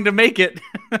been wanting to make it.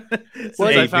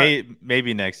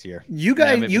 Maybe next year. You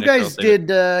guys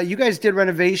did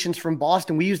renovations from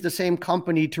Boston. We used the same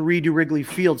company to redo Wrigley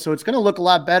Field, so it's going to look a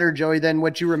lot better, Joey, than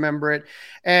what you remember it.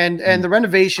 And the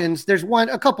renovations, there's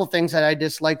a couple things that I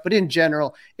dislike, but in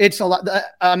general, it's a lot. The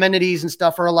amenities and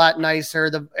stuff are a lot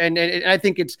nicer. And I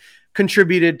think it's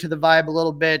contributed to the vibe a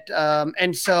little bit.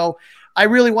 And so I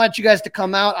really want you guys to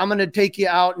come out. I'm going to take you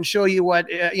out and show you what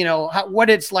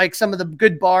it's like. Some of the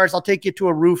good bars. I'll take you to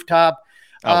a rooftop.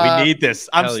 Oh, we need this.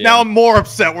 Now I'm more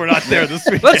upset we're not there this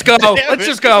week. Let's go. Let's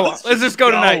just go. Let's just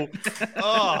go tonight.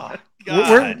 Oh,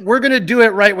 God. We're going to do it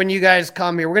right when you guys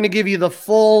come here. We're going to give you the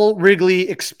full Wrigley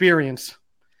experience.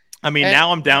 I mean,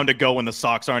 now I'm down to go when the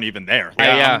Sox aren't even there.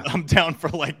 I'm down for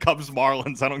Cubs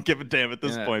Marlins. I don't give a damn at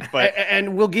this point. But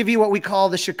and we'll give you what we call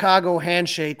the Chicago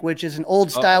handshake, which is an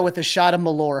old style with a shot of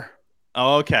Malort.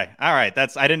 Oh, okay. All right.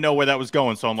 I didn't know where that was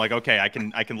going, so I'm like, okay, I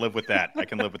can live with that. I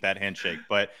can live with that handshake.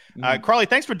 But Crawley,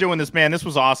 thanks for doing this, man. This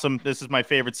was awesome. This is my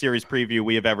favorite series preview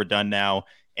we have ever done now.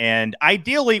 And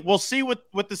ideally, we'll see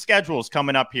what the schedule is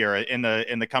coming up here in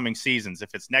the coming seasons.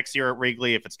 If it's next year at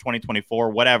Wrigley, if it's 2024,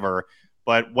 whatever.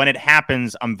 But when it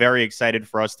happens, I'm very excited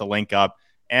for us to link up.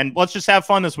 And let's just have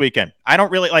fun this weekend. I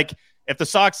don't really if the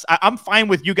Sox, I'm fine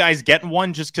with you guys getting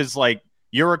one just because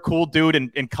you're a cool dude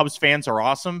and Cubs fans are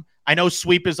awesome. I know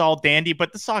sweep is all dandy,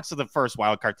 but the Sox are the first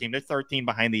wildcard team. They're 13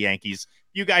 behind the Yankees.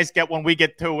 You guys get one, we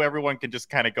get 2. Everyone can just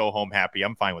kind of go home happy.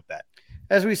 I'm fine with that.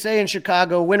 As we say in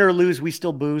Chicago, win or lose, we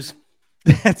still booze.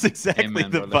 That's exactly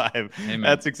Amen, the brother. vibe. Amen.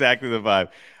 That's exactly the vibe.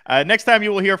 Next time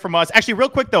you will hear from us. Actually, real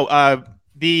quick though,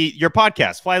 your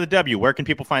podcast, Fly the W. Where can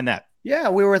people find that? Yeah,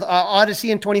 we were with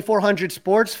Odyssey and 2400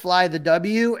 Sports, Fly the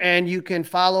W, and you can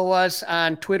follow us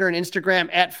on Twitter and Instagram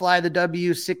at Fly the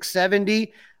W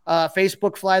 670,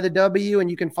 Facebook Fly the W,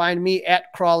 and you can find me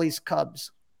at Crawley's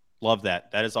Cubs. Love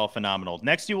that. That is all phenomenal.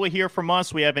 Next, you will hear from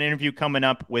us. We have an interview coming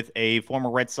up with a former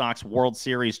Red Sox World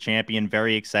Series champion.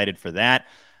 Very excited for that.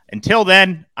 Until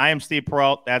then, I am Steve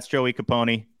Peralt. That's Joey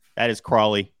Capone. That is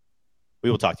Crawley. We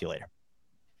will talk to you later.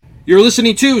 You're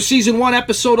listening to Season 1,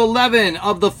 Episode 11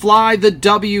 of the Fly the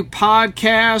W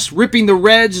podcast. Ripping the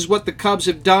Reds is what the Cubs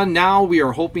have done. Now we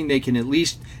are hoping they can at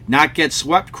least not get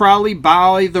swept, Crowley,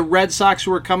 by the Red Sox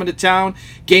who are coming to town.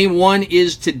 Game 1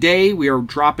 is today. We are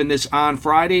dropping this on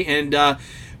Friday. And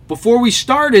before we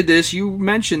started this, you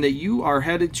mentioned that you are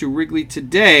headed to Wrigley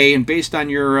today. And based on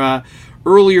your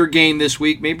earlier game this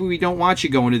week, maybe we don't want you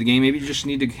going to the game. Maybe you just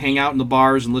need to hang out in the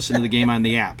bars and listen to the game on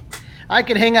the app. I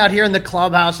could hang out here in the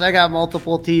clubhouse. I got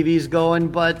multiple TVs going,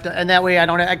 but and that way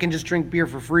I can just drink beer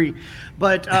for free.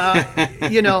 But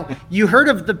you heard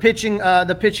of the pitching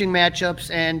matchups,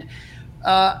 and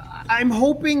I'm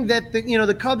hoping that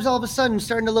the Cubs all of a sudden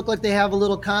starting to look like they have a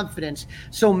little confidence.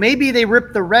 So maybe they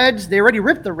rip the Reds. They already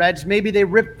ripped the Reds. Maybe they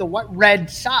ripped the Red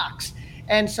Sox.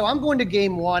 And so I'm going to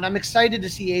Game 1. I'm excited to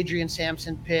see Adrian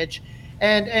Sampson pitch.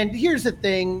 And here's the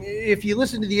thing: if you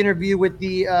listen to the interview with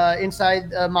the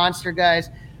Inside Monster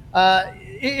guys,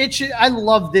 I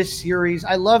love this series.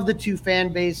 I love the two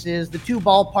fan bases. The two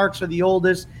ballparks are the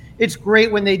oldest. It's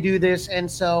great when they do this,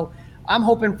 and so I'm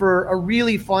hoping for a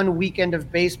really fun weekend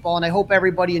of baseball. And I hope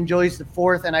everybody enjoys the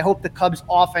 4th. And I hope the Cubs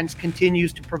offense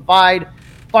continues to provide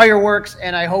fireworks.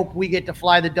 And I hope we get to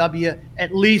fly the W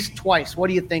at least twice.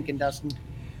 What are you thinking, Dustin?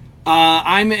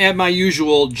 I'm at my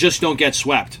usual. Just don't get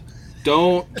swept.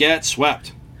 Don't get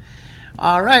swept.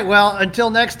 All right. Well, until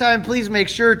next time, please make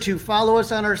sure to follow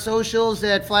us on our socials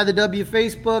at Fly the W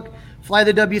Facebook, Fly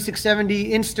the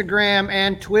W670 Instagram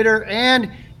and Twitter,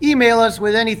 and email us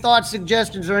with any thoughts,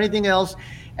 suggestions, or anything else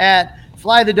at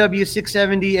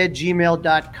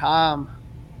flythew670@gmail.com.